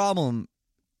 But the problem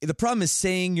is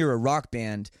saying you're a rock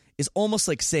band is almost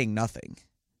like saying nothing.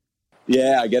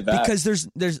 Yeah, I get that. Because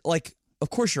there's like, of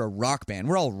course you're a rock band.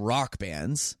 We're all rock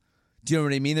bands. Do you know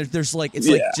what I mean? There's like, it's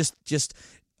like just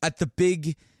at the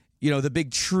big, the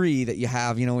big tree that you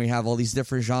have, we have all these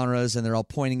different genres and they're all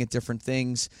pointing at different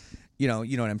things. You know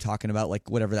what I'm talking about,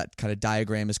 like whatever that kind of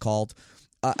diagram is called.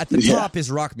 At the top is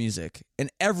rock music,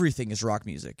 and everything is rock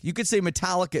music. You could say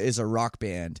Metallica is a rock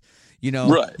band.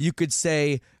 Right. You could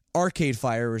say Arcade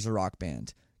Fire is a rock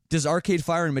band. Does Arcade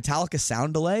Fire and Metallica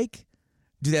sound alike?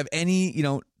 Do they have any,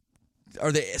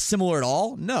 are they similar at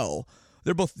all? No.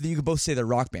 You can both say they're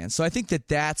rock bands. So I think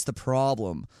that's the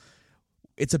problem.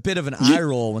 It's a bit of an eye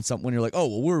roll when you're like, oh,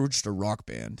 well, we're just a rock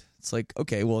band. It's like,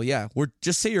 okay, well, yeah,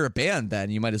 just say you're a band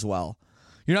then. You might as well.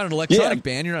 You're not an electronic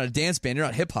band. You're not a dance band. You're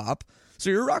not hip hop. So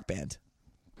you're a rock band.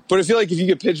 But I feel like if you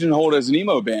get pigeonholed as an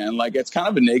emo band, like it's kind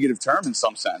of a negative term in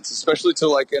some sense, especially to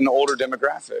like an older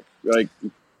demographic. Like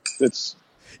it's,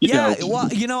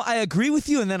 well, I agree with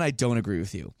you, and then I don't agree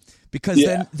with you, because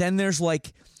then there's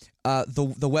like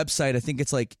the website. I think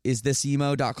it's like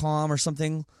isthisemo.com or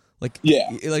something. Like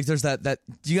like there's that. Do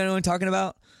you know what I'm talking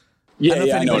about? Yeah, I don't know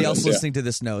if anybody know else listening to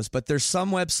this knows, but there's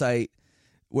some website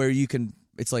where you can.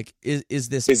 It's like is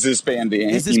this band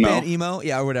emo?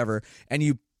 Yeah, or whatever, and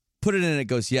you put it in and it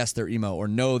goes, yes, they're emo, or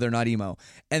no, they're not emo.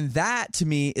 And that to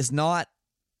me is not,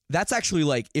 that's actually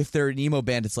like, if they're an emo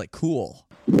band, it's like cool.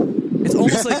 It's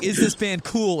almost like, is this band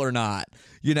cool or not?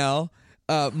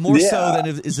 More so than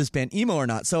is this band emo or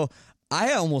not? So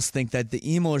I almost think that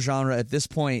the emo genre at this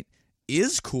point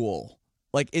is cool.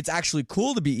 Like, it's actually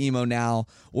cool to be emo now,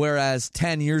 whereas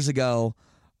 10 years ago,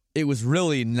 it was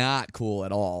really not cool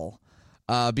at all.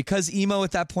 Because emo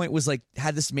at that point was like,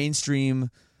 had this mainstream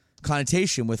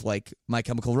connotation with like My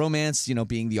Chemical Romance, you know,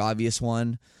 being the obvious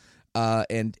one.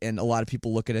 And a lot of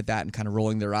people looking at that and kind of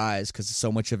rolling their eyes because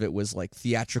so much of it was like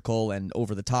theatrical and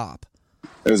over the top.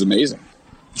 It was amazing.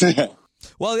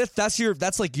 Well,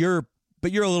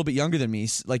 but you're a little bit younger than me.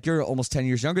 Like, you're almost 10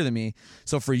 years younger than me.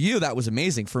 So for you, that was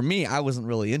amazing. For me, I wasn't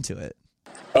really into it.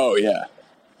 Oh, yeah.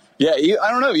 Yeah, I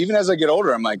don't know. Even as I get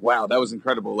older, I'm like, wow, that was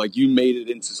incredible. Like, you made it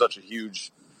into such a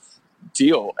huge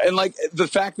deal. And, like, the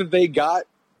fact that they got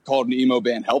called an emo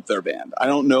band helped their band. I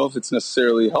don't know if it's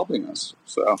necessarily helping us.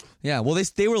 So yeah, well,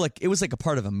 they were like, it was like a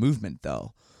part of a movement,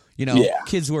 though. You know, yeah.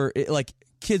 Kids were like,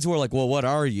 well, what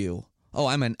are you? Oh,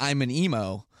 I'm an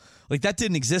emo. Like, that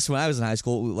didn't exist when I was in high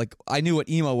school. Like, I knew what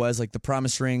emo was. Like, the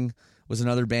Promise Ring was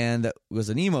another band that was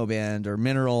an emo band, or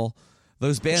Mineral.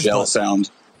 Those bands. Jealous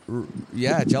Sound.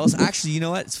 Yeah, Jealous. Actually, you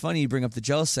know what? It's funny you bring up the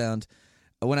Jealous Sound.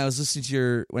 When I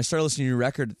started listening to your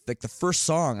record, like the first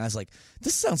song, I was like,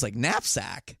 this sounds like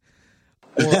Knapsack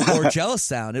or Jealous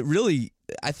Sound. It really,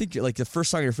 I think, like the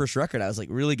first song of your first record, I was like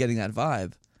really getting that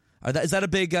vibe. Is that a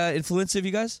big influence of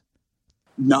you guys?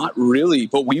 Not really,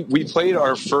 but we played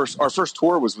our first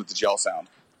tour was with the Jealous Sound,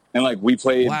 and like we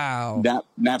played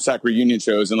Knapsack reunion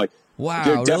shows, and like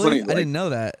wow, really? I didn't know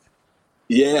that.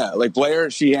 Yeah, like Blair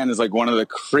Sheehan is like one of the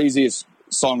craziest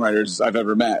songwriters I've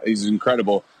ever met. He's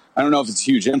incredible. I don't know if it's a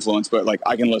huge influence, but like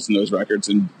I can listen to those records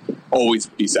and always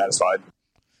be satisfied.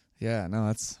 Yeah, no,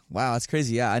 that's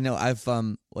crazy. Yeah, I know. I've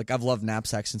loved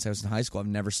Knapsack since I was in high school. I've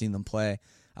never seen them play.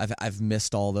 I've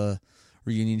missed all the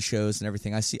reunion shows and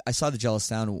everything. I saw the Jealous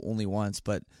Sound only once,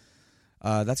 but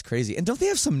that's crazy. And don't they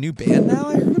have some new band now?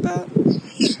 I heard about.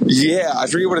 Yeah, I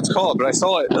forget what it's called, but I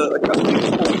saw it like a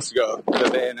couple weeks ago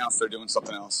that they announced they're doing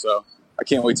something else. So I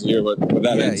can't wait to hear what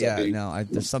that ends up being. No,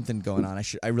 there's something going on.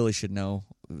 I really should know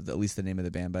at least the name of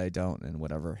the band, but I don't. And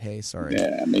whatever. Hey, sorry.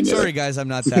 Yeah, sorry guys, I'm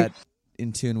not that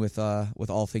in tune with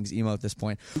all things emo at this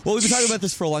point. Well, we've been talking about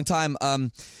this for a long time.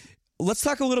 Let's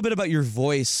talk a little bit about your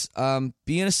voice.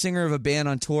 Being a singer of a band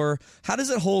on tour, how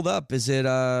does it hold up? Is it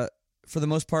for the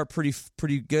most part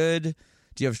pretty good?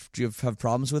 Do you have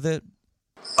problems with it?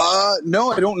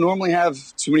 No, I don't normally have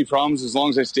too many problems as long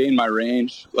as I stay in my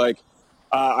range. Like,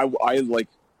 I like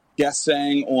guest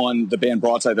sang on the band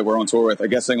Broadside that we're on tour with. I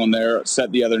guest sang on their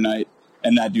set the other night,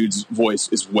 and that dude's voice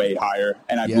is way higher,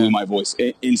 and I blew my voice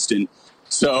instant.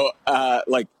 So,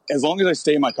 like, as long as I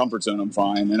stay in my comfort zone, I'm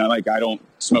fine. And I don't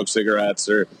smoke cigarettes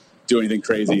or do anything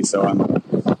crazy, so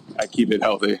I keep it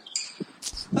healthy.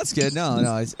 That's good. No,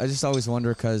 I just always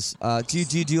wonder because do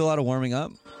you do a lot of warming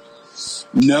up?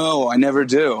 No, I never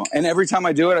do. And every time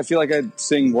I do it, I feel like I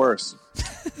sing worse.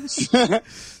 That's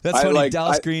funny.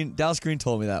 Dallas Green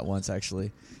told me that once,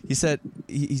 actually. He said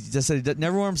he just said he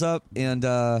never warms up, and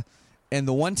the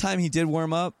one time he did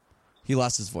warm up, he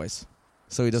lost his voice,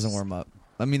 so he doesn't warm up.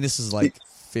 I mean, this is like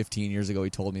 15 years ago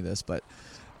he told me this, but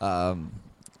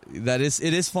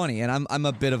it is funny, and I'm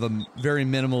a bit of a very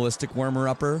minimalistic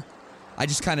warmer-upper. I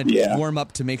just kind of warm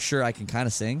up to make sure I can kind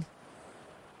of sing.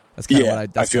 That's kind of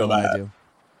what I feel what I do.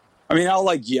 I mean, I'll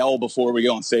like yell before we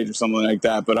go on stage or something like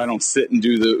that, but I don't sit and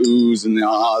do the oohs and the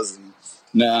ahs.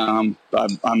 No,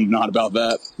 I'm not about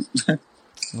that.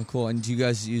 Well, cool. And do you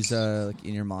guys use like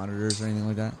in your monitors or anything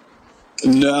like that?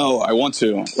 No, I want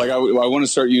to. Like, I want to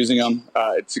start using them.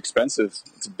 It's expensive.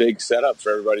 It's a big setup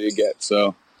for everybody to get.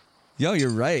 So, yo,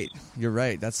 you're right.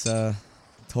 That's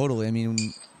totally. I mean,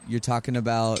 you're talking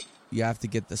about you have to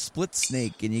get the split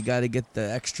snake, and you got to get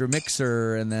the extra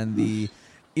mixer, and then the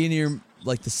in-ear,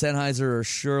 like the Sennheiser or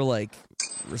Shure, like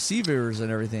receivers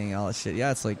and everything, all that shit.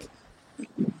 Yeah, it's like,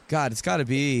 God, it's got to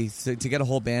be to get a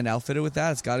whole band outfitted with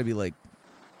that. It's got to be like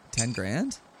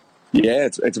 $10,000. Yeah,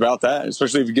 it's about that,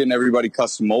 especially if you're getting everybody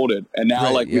custom molded. And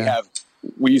now,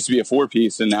 we used to be a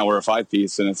 4-piece, and now we're a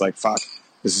 5-piece, and it's like, fuck,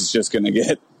 this is just going to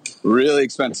get really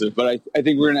expensive. But I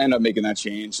think we're going to end up making that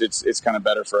change. It's kind of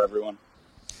better for everyone.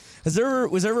 Was there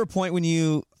ever a point when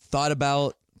you thought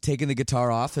about taking the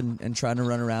guitar off and trying to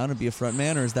run around and be a front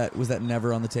man, or was that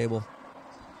never on the table?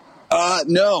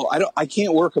 No, I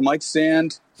can't work a mic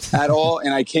stand at all,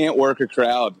 and I can't work a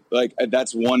crowd. Like,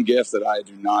 that's one gift that I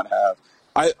do not have.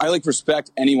 I like respect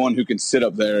anyone who can sit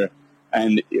up there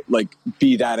and like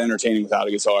be that entertaining without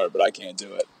a guitar, but I can't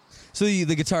do it. So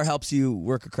the guitar helps you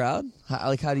work a crowd?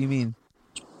 How do you mean?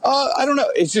 I don't know.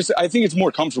 It's just, I think it's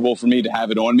more comfortable for me to have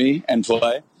it on me and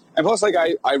play. And plus, like,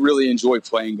 I really enjoy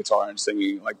playing guitar and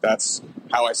singing. Like, that's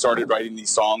how I started writing these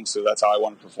songs, so that's how I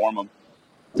want to perform them.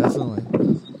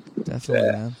 Definitely.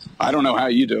 Definitely, man. I don't know how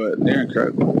you do it. You're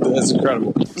incredible. That's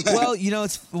incredible.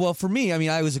 Well, for me, I mean,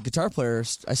 I was a guitar player.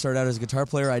 I started out as a guitar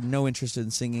player. I had no interest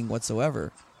in singing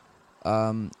whatsoever.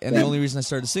 And the only reason I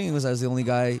started singing was I was the only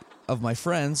guy of my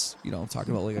friends, I'm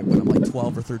talking about like when I'm like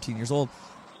 12 or 13 years old,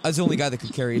 I was the only guy that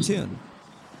could carry a tune.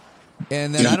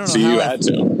 And then I don't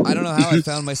know how I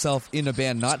found myself in a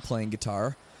band not playing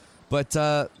guitar. But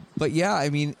yeah, I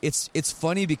mean, it's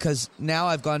funny because now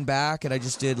I've gone back and I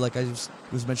just did, like I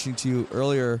was mentioning to you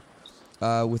earlier,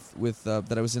 with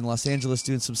that I was in Los Angeles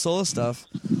doing some solo stuff,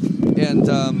 and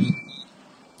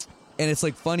it's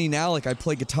like funny now, like I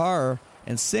play guitar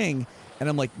and sing, and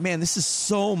I'm like, man, this is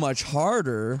so much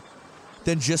harder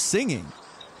than just singing,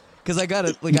 because I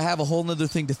gotta I have a whole nother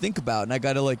thing to think about, and I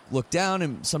gotta like look down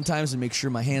and sometimes and make sure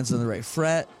my hand's on the right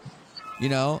fret,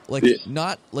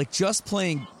 not like just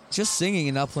singing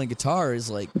and not playing guitar is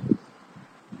like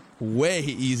way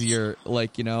easier,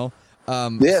 that's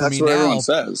what everyone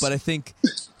says. But I think,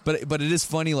 but it is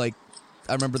funny. Like,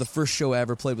 I remember the first show I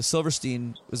ever played with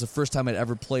Silverstein was the first time I'd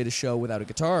ever played a show without a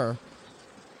guitar,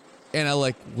 and I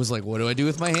was like, what do I do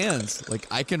with my hands? Like,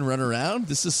 I can run around.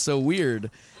 This is so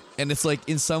weird, and it's like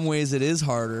in some ways it is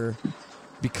harder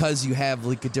because you have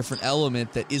like a different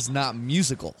element that is not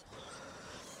musical.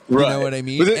 Right. You know what I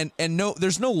mean? And no,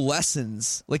 there's no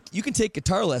lessons. Like, you can take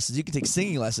guitar lessons, you can take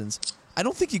singing lessons. I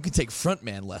don't think you can take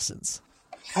frontman lessons.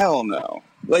 Hell no.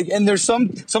 Like, and there's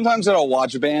sometimes that I'll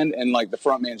watch a band and like the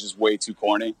frontman's just way too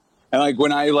corny. And like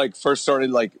when I like first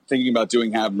started like thinking about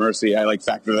doing Have Mercy, I like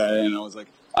factored that in. And I was like,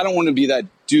 I don't want to be that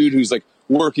dude who's like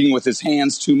working with his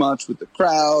hands too much with the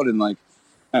crowd, and like,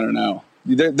 I don't know.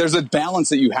 There's a balance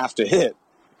that you have to hit,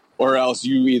 or else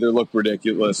you either look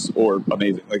ridiculous or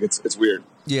amazing. Like, it's weird.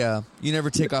 Yeah. You never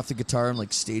take off the guitar and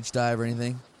like stage dive or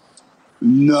anything?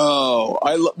 No.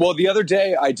 Well, the other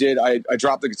day I did. I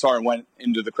dropped the guitar and went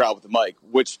into the crowd with the mic,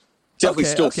 which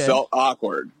definitely felt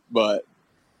awkward. But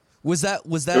was that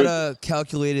a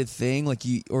calculated thing? Like,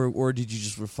 or did you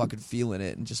just were fucking feeling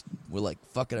it and just were like,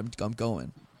 fuck it, I'm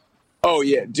going? Oh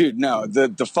yeah, dude. No,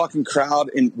 the fucking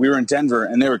crowd, and we were in Denver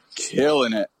and they were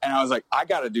killing it, and I was like, I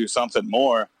got to do something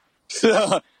more.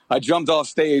 I jumped off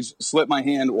stage, slipped my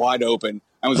hand wide open.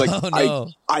 I was like, oh, no.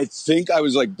 I think I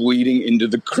was like bleeding into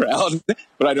the crowd,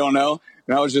 but I don't know.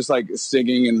 And I was just like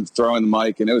singing and throwing the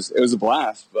mic, and it was a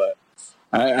blast. But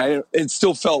it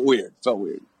still felt weird.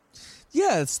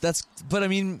 Yeah, but I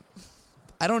mean,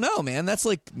 I don't know, man. That's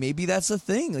like, maybe that's a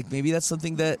thing. Like, maybe that's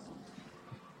something that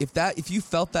if you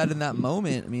felt that in that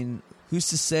moment, I mean, who's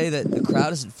to say that the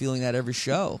crowd isn't feeling that every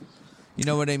show? You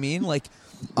know what I mean? Like,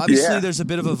 obviously, there's a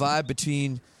bit of a vibe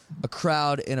between a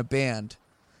crowd and a band.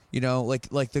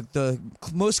 Like the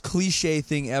most cliche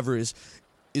thing ever is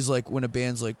like when a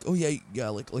band's like, oh yeah,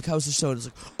 like how's the show? And it's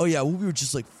like, oh yeah, well, we were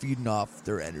just like feeding off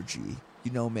their energy,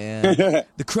 man.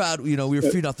 The crowd, we were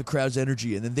feeding off the crowd's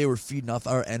energy, and then they were feeding off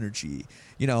our energy,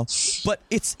 But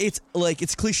it's like,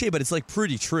 it's cliche, but it's like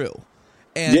pretty true.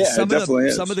 And some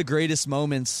of the greatest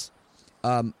moments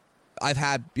I've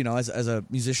had, as a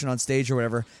musician on stage or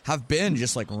whatever, have been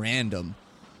just like random.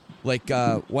 Like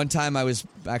one time I was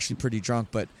actually pretty drunk,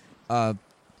 but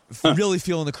really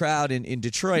feeling the crowd in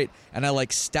Detroit, and I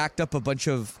like stacked up a bunch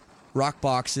of rock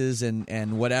boxes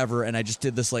and whatever, and I just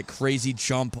did this like crazy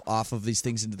jump off of these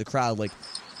things into the crowd, like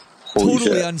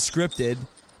totally unscripted,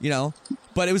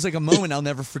 but it was like a moment I'll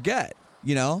never forget,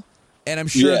 and I'm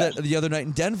sure that the other night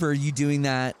in Denver, you doing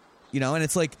that, and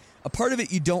it's like a part of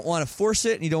it, you don't want to force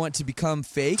it and you don't want it to become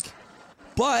fake,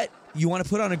 but you want to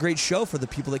put on a great show for the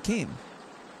people that came.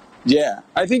 Yeah,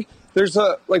 I think there's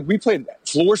we played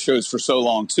floor shows for so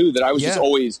long too that I was just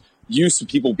always used to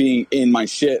people being in my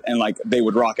shit and like they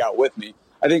would rock out with me.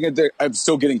 I think I'm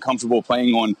still getting comfortable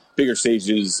playing on bigger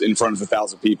stages in front of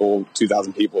 1,000 people,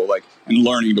 2,000 people, like, and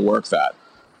learning to work that.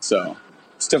 So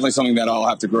it's definitely something that I'll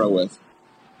have to grow with.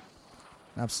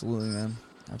 Absolutely, man.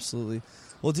 Absolutely.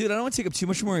 Well, dude, I don't want to take up too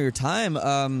much more of your time.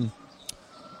 I'm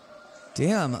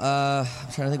trying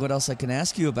to think what else I can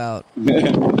ask you about.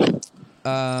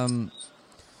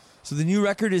 So the new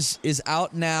record is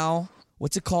out now.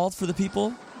 What's it called for the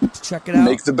people to check it out?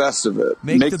 Make the best of it.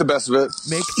 Make the best of it.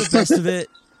 Make the best of it.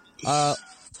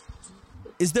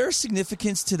 Is there a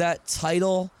significance to that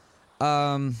title?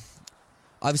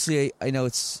 Obviously, I know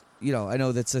it's I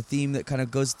know that's a theme that kind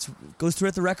of goes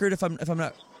throughout the record. If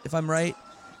I'm right.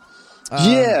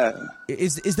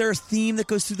 Is there a theme that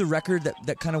goes through the record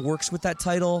that kind of works with that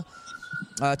title?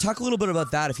 Talk a little bit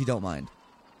about that if you don't mind.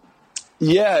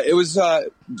 Yeah, it was.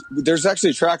 There's actually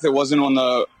a track that wasn't on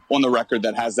the record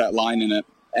that has that line in it,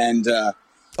 and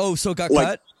so it got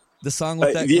cut. The song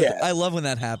with that. Yeah, I love when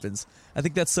that happens. I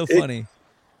think that's so funny.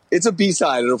 it's a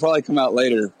B-side. It'll probably come out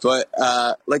later. But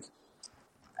like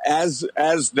as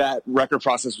that record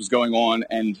process was going on,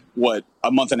 and what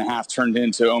a month and a half turned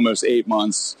into almost 8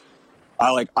 months,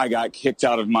 I got kicked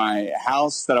out of my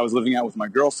house that I was living at with my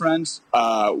girlfriend.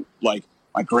 Like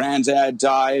my granddad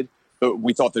died, but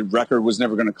we thought the record was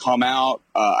never going to come out.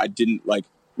 I didn't like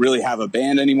really have a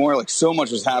band anymore. Like so much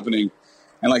was happening.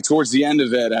 And like towards the end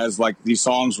of it, as like these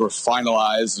songs were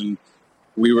finalized and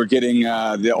we were getting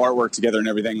the artwork together and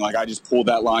everything, like I just pulled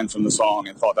that line from the song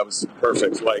and thought that was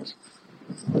perfect. Like,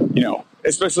 you know,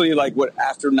 especially like what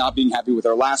after not being happy with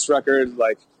our last record,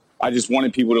 like I just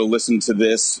wanted people to listen to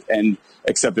this and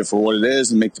accept it for what it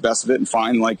is and make the best of it and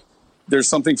find like there's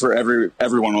something for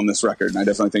everyone on this record. And I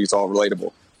definitely think it's all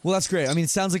relatable. Well, that's great. I mean,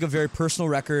 it sounds like a very personal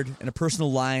record and a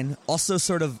personal line. Also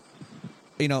sort of,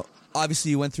 you know, obviously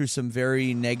you went through some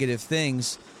very negative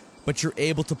things, but you're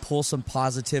able to pull some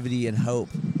positivity and hope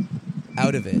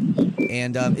out of it.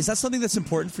 And is that something that's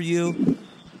important for you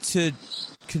to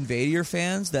convey to your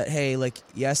fans, that, hey, like,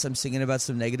 yes, I'm singing about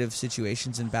some negative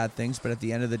situations and bad things, but at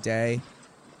the end of the day,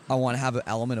 I want to have an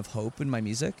element of hope in my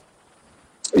music?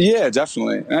 Yeah,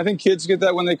 definitely. And I think kids get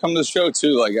that when they come to the show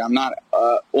too. Like I'm not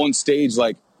on stage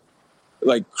like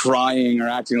crying or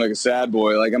acting like a sad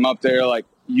boy. Like I'm up there, like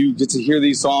you get to hear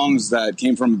these songs that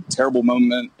came from a terrible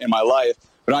moment in my life,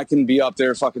 but I can be up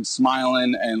there fucking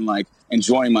smiling and like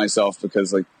enjoying myself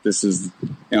because like this is,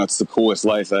 you know, it's the coolest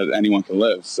life that anyone can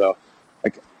live. So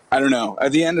like, I don't know.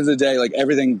 At the end of the day, like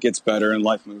everything gets better and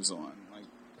life moves on. Like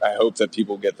I hope that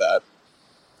people get that.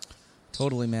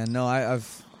 Totally, man. No, I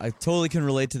totally can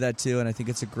relate to that too, and I think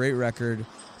it's a great record.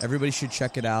 Everybody should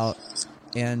check it out.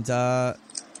 And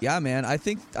yeah, man, I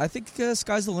think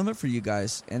sky's the limit for you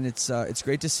guys, and it's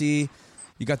great to see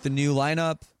you got the new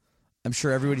lineup. I'm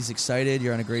sure everybody's excited.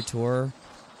 You're on a great tour.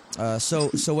 So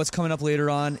what's coming up later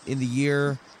on in the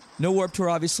year? No Warped Tour,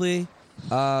 obviously.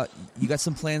 You got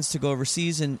some plans to go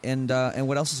overseas, and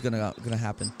what else is gonna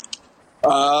happen?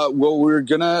 Well, we're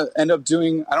gonna end up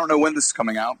doing. I don't know when this is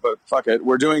coming out, but fuck it,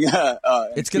 we're doing.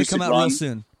 It's gonna come out real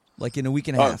soon, like in a week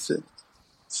and a half.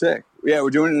 Sick. Yeah,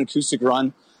 we're doing an acoustic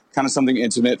run, kind of something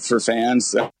intimate for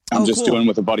fans. I'm just doing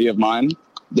with a buddy of mine.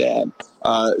 Yeah.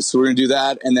 So we're gonna do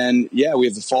that, and then we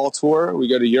have the fall tour. We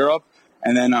go to Europe,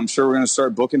 and then I'm sure we're gonna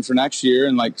start booking for next year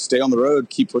and like stay on the road,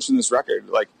 keep pushing this record.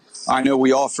 Like I know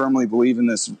we all firmly believe in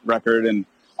this record, and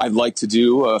I'd like to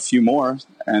do a few more,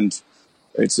 and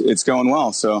it's going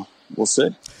well. So we'll see.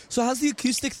 So how's the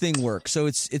acoustic thing work? So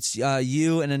it's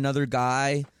you and another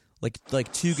guy,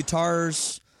 like two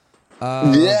guitars,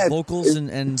 vocals,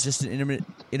 and just an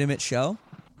intimate show.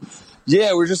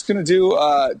 Yeah, we're just gonna do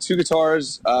two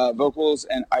guitars, vocals,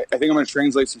 and I think I'm gonna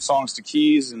translate some songs to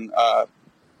keys and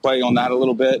play on that a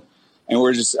little bit. And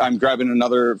I'm grabbing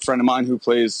another friend of mine who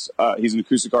plays. He's an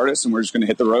acoustic artist, and we're just gonna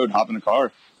hit the road, hop in a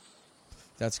car.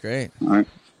 That's great. All right.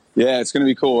 Yeah, it's going to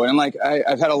be cool. And like,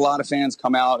 I've had a lot of fans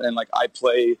come out, and like I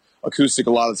play acoustic a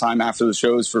lot of the time after the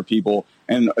shows for people,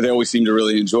 and they always seem to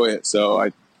really enjoy it. So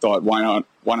I thought, why not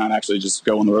actually just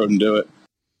go on the road and do it?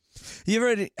 You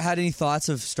ever had any thoughts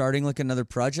of starting like another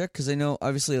project? Because I know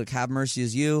obviously like Have Mercy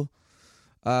is you,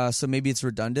 so maybe it's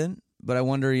redundant, but I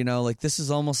wonder, you know, like this is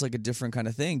almost like a different kind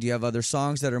of thing. Do you have other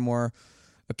songs that are more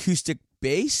acoustic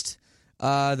based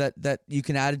that you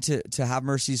can add to Have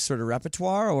Mercy's sort of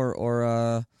repertoire,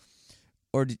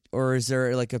 or is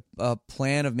there like a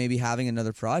plan of maybe having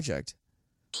another project?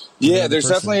 Yeah, there's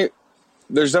definitely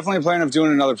a plan of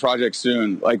doing another project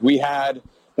soon. Like we had,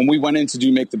 when we went in to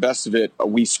do Make the Best of It,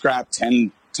 we scrapped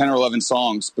 10 or 11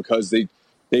 songs because they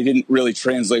didn't really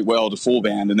translate well to full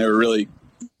band, and they were really,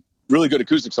 really good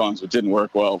acoustic songs, but didn't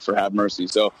work well for Have Mercy.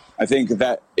 So I think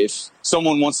that if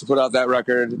someone wants to put out that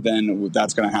record, then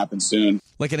that's going to happen soon.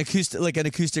 Like an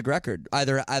acoustic record,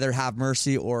 either Have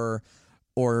Mercy or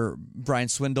Brian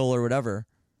Swindle or whatever.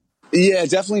 Yeah,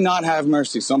 definitely not Have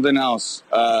Mercy. Something else.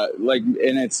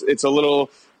 And it's a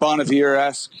little Bon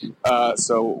Iver-esque.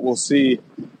 So we'll see.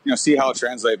 See how it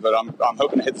translates. But I'm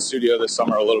hoping to hit the studio this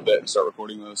summer a little bit and start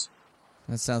recording those.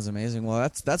 That sounds amazing. Well,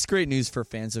 that's great news for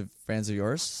fans of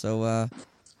yours. So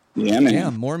yeah, man. Yeah,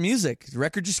 more music. The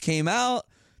record just came out.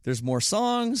 There's more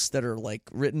songs that are like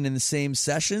written in the same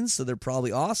sessions, so they're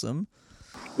probably awesome.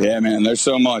 Yeah, man. There's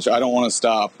so much. I don't want to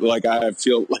stop. Like I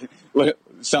feel like it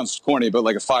sounds corny, but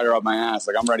like a fire up my ass.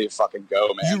 Like I'm ready to fucking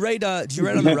go, man. Do you write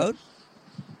on the road?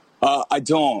 I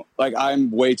don't. Like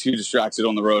I'm way too distracted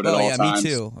on the road at all times.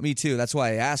 Me too. That's why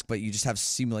I ask. But you just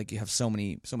seem like you have so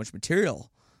much material.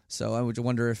 So I would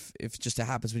wonder if it just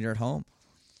happens when you're at home.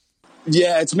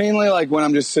 Yeah, it's mainly like when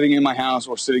I'm just sitting in my house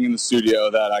or sitting in the studio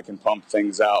that I can pump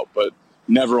things out, but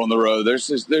never on the road.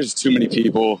 There's too many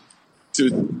people to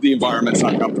the environment's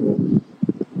not comfortable.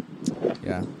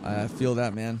 Yeah, I feel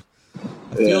that, man.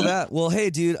 I feel Yeah. that. Well, hey,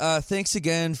 dude, thanks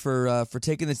again for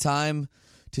taking the time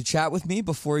to chat with me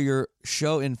before your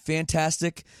show in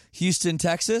fantastic Houston,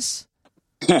 Texas.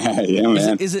 Yeah,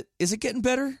 man. Is it getting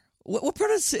better? What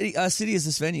part of the city is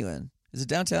this venue in? Is it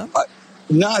downtown?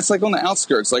 No, it's like on the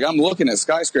outskirts. Like I'm looking at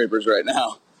skyscrapers right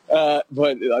now,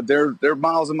 but they're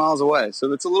miles and miles away.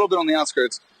 So it's a little bit on the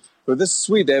outskirts. But this is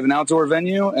sweet. They have an outdoor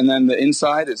venue, and then the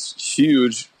inside is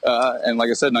huge. And like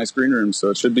I said, nice green room.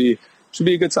 So it should be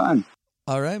a good time.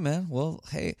 All right, man. Well,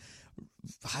 hey,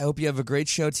 I hope you have a great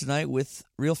show tonight with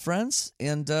real friends.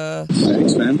 And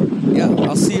Thanks, man. yeah,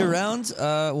 I'll see you around.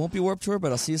 Won't be Warped Tour,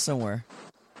 but I'll see you somewhere.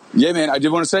 Yeah, man. I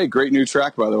did want to say, great new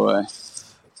track, by the way.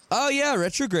 Oh yeah,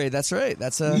 Retrograde. That's right.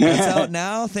 That's out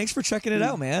now. Thanks for checking it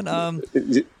out, man.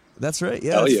 That's right.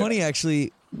 Yeah, Hell it's yeah. funny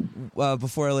actually.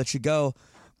 Before I let you go,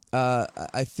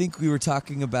 I think we were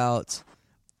talking about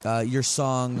your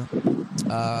song.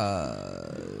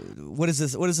 What is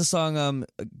this? What is the song?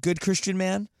 Good Christian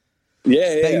Man.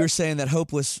 Yeah. That you were saying that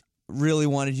Hopeless really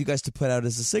wanted you guys to put out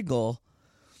as a single.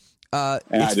 And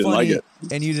it's I didn't funny, like it.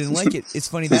 and you didn't like it. It's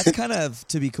funny. That's kind of,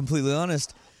 to be completely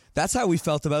honest, that's how we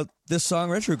felt about this song,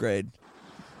 Retrograde.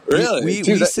 Really?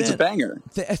 Dude, it's a sent- banger.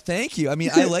 Thank you. I mean,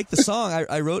 I like the song.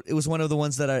 I wrote, it was one of the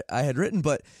ones that I had written,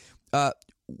 but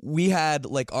we had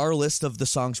like our list of the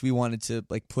songs we wanted to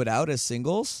like put out as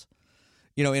singles,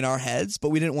 you know, in our heads, but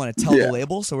we didn't want to tell Yeah. the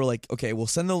label. So we're like, okay, we'll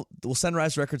send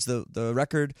Rise Records the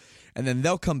record, and then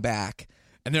they'll come back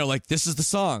and they're like, this is the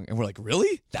song. And we're like,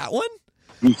 really? That one?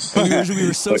 And we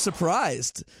were so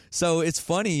surprised. So it's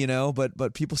funny, you know,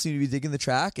 but people seem to be digging the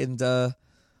track, and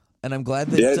I'm glad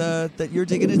that that you're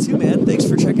digging it too, man. Thanks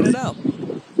for checking it out.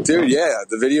 Dude, yeah.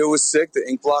 The video was sick. The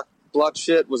ink blot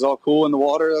shit was all cool in the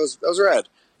water. That was rad.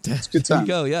 It's a good There time. you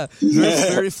go, yeah.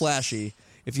 Very flashy.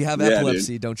 If you have Yeah,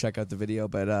 epilepsy, don't check out the video.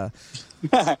 But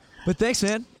thanks,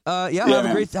 man. Have man.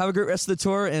 a great rest of the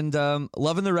tour, and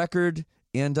loving the record,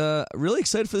 and really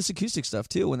excited for this acoustic stuff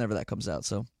too, whenever that comes out.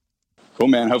 So Cool,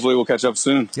 man. Hopefully we'll catch up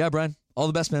soon. yeah, Brian, all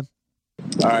the best, man.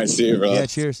 All right. See you, brother. Yeah,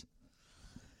 cheers.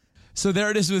 So there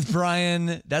it is with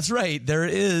Brian. That's right. There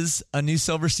is a new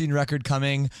Silverstein record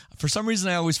coming. For some reason,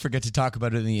 I always forget to talk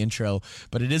about it in the intro,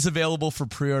 but it is available for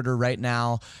pre-order right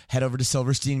now. Head over to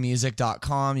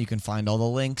silversteinmusic.com. You can find all the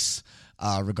links,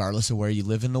 regardless of where you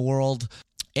live in the world.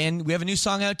 And we have a new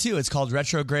song out too. It's called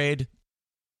Retrograde.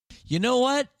 You know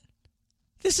what?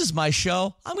 This is my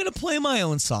show. I'm going to play my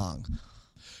own song.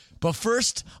 But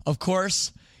first, of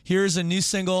course, here's a new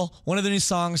single, one of the new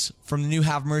songs from the new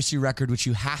Have Mercy record, which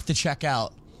you have to check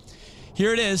out.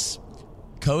 Here it is,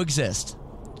 Coexist,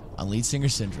 on Lead Singer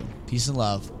Syndrome. Peace and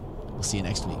love. We'll see you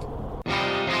next week.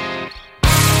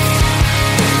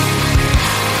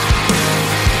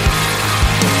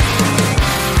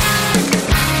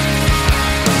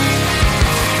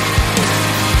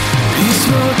 You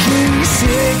smoking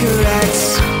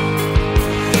cigarettes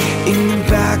in the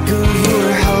back of your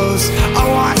house. I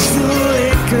watch the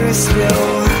liquor spill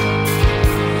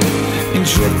and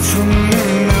drip from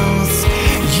your mouth.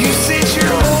 You said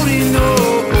you're holding on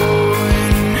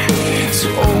to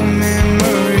old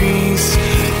memories,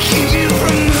 keep you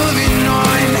from moving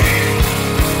on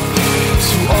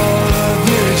to all of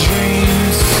your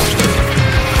dreams.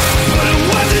 But it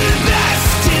wasn't the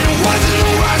best and it wasn't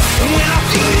the worst. And when I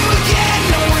feel you again,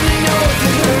 I wanna know if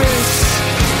it hurts.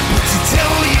 But to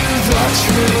tell you the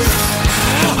truth,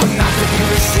 I'm not the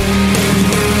person you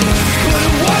knew. But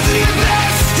it wasn't the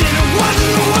best and it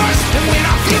wasn't the worst. And when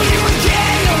I feel you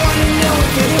again, I wanna know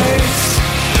if it hurts.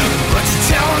 But to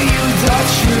tell you the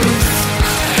truth,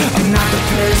 I'm not the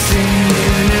person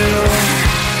you knew.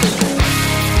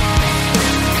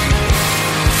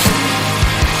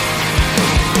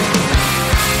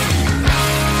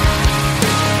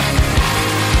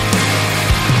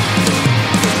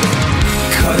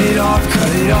 Cut it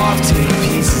off, take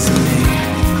pieces of me.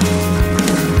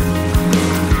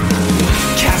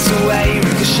 Cast away,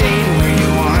 ricochet where you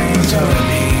want to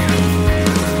be.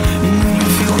 And when you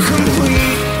feel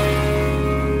complete,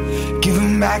 give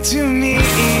them back to me.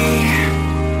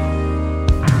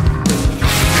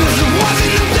 Cause it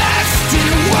wasn't the best and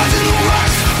it wasn't the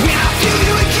worst. When I feel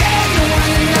you again, I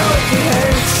wanna know if it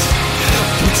hurts.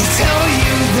 But to tell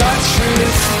you the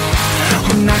truth,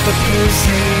 I'm not the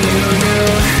person you knew.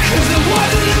 Cause it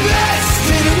wasn't the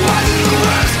best and it wasn't the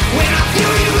worst. When I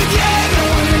feel you again, I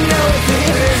wanna know if it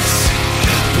hurts.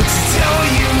 But to tell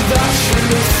you the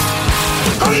truth,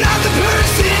 I'm not the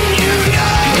person you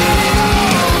know.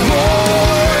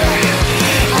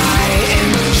 I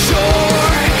am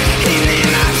sure. And then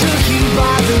I took you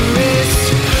by the wrist,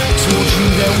 told you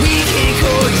that we can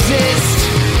coexist.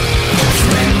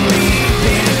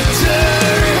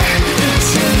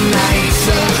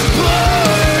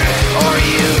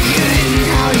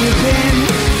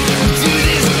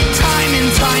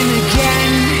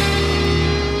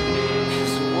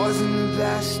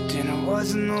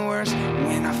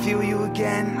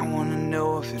 again, I wanna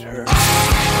know if it hurts.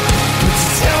 But to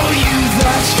tell you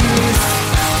the truth,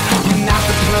 I'm not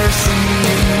the person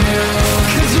you knew.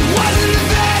 'Cause it wasn't the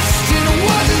best and it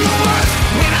wasn't the worst.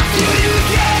 When I feel you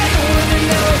again, I wanna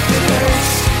know if it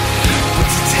hurts. But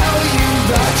to tell you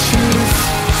the truth,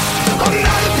 I'm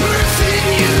not the person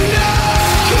you know.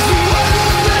 'Cause it wasn't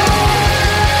the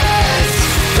best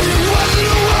and it wasn't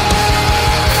the worst.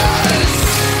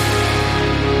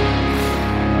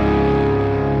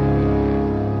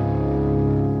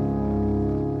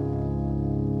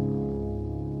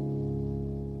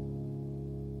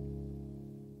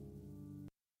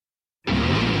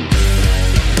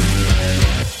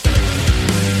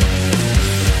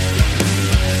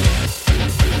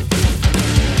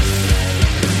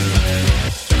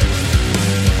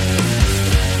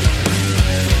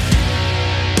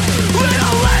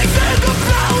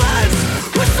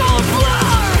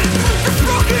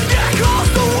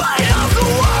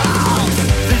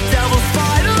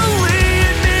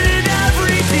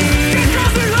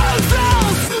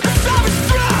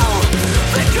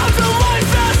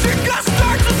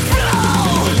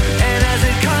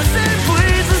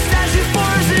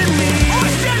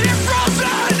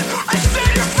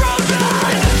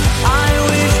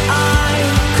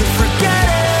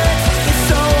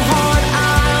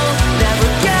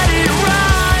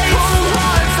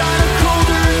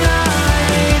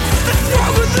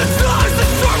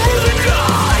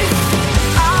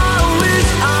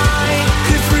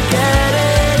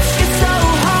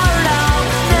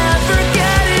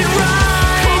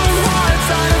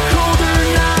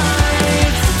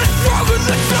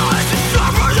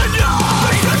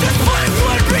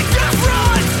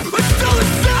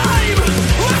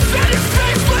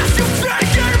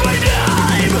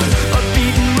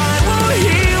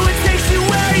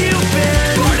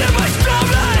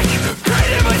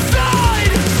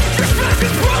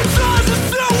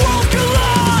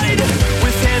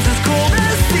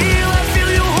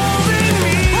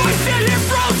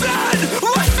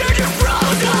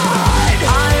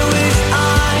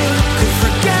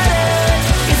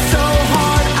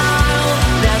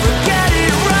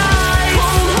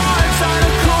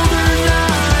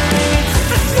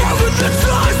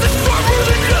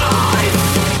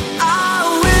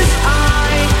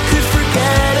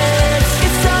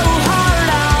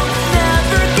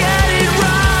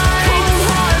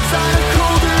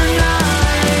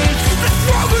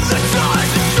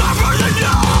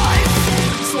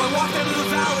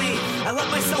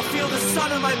 Feel the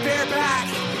sun on my bare back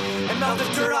and melt the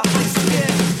dirt off my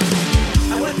skin.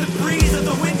 I let the breeze of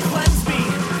the wind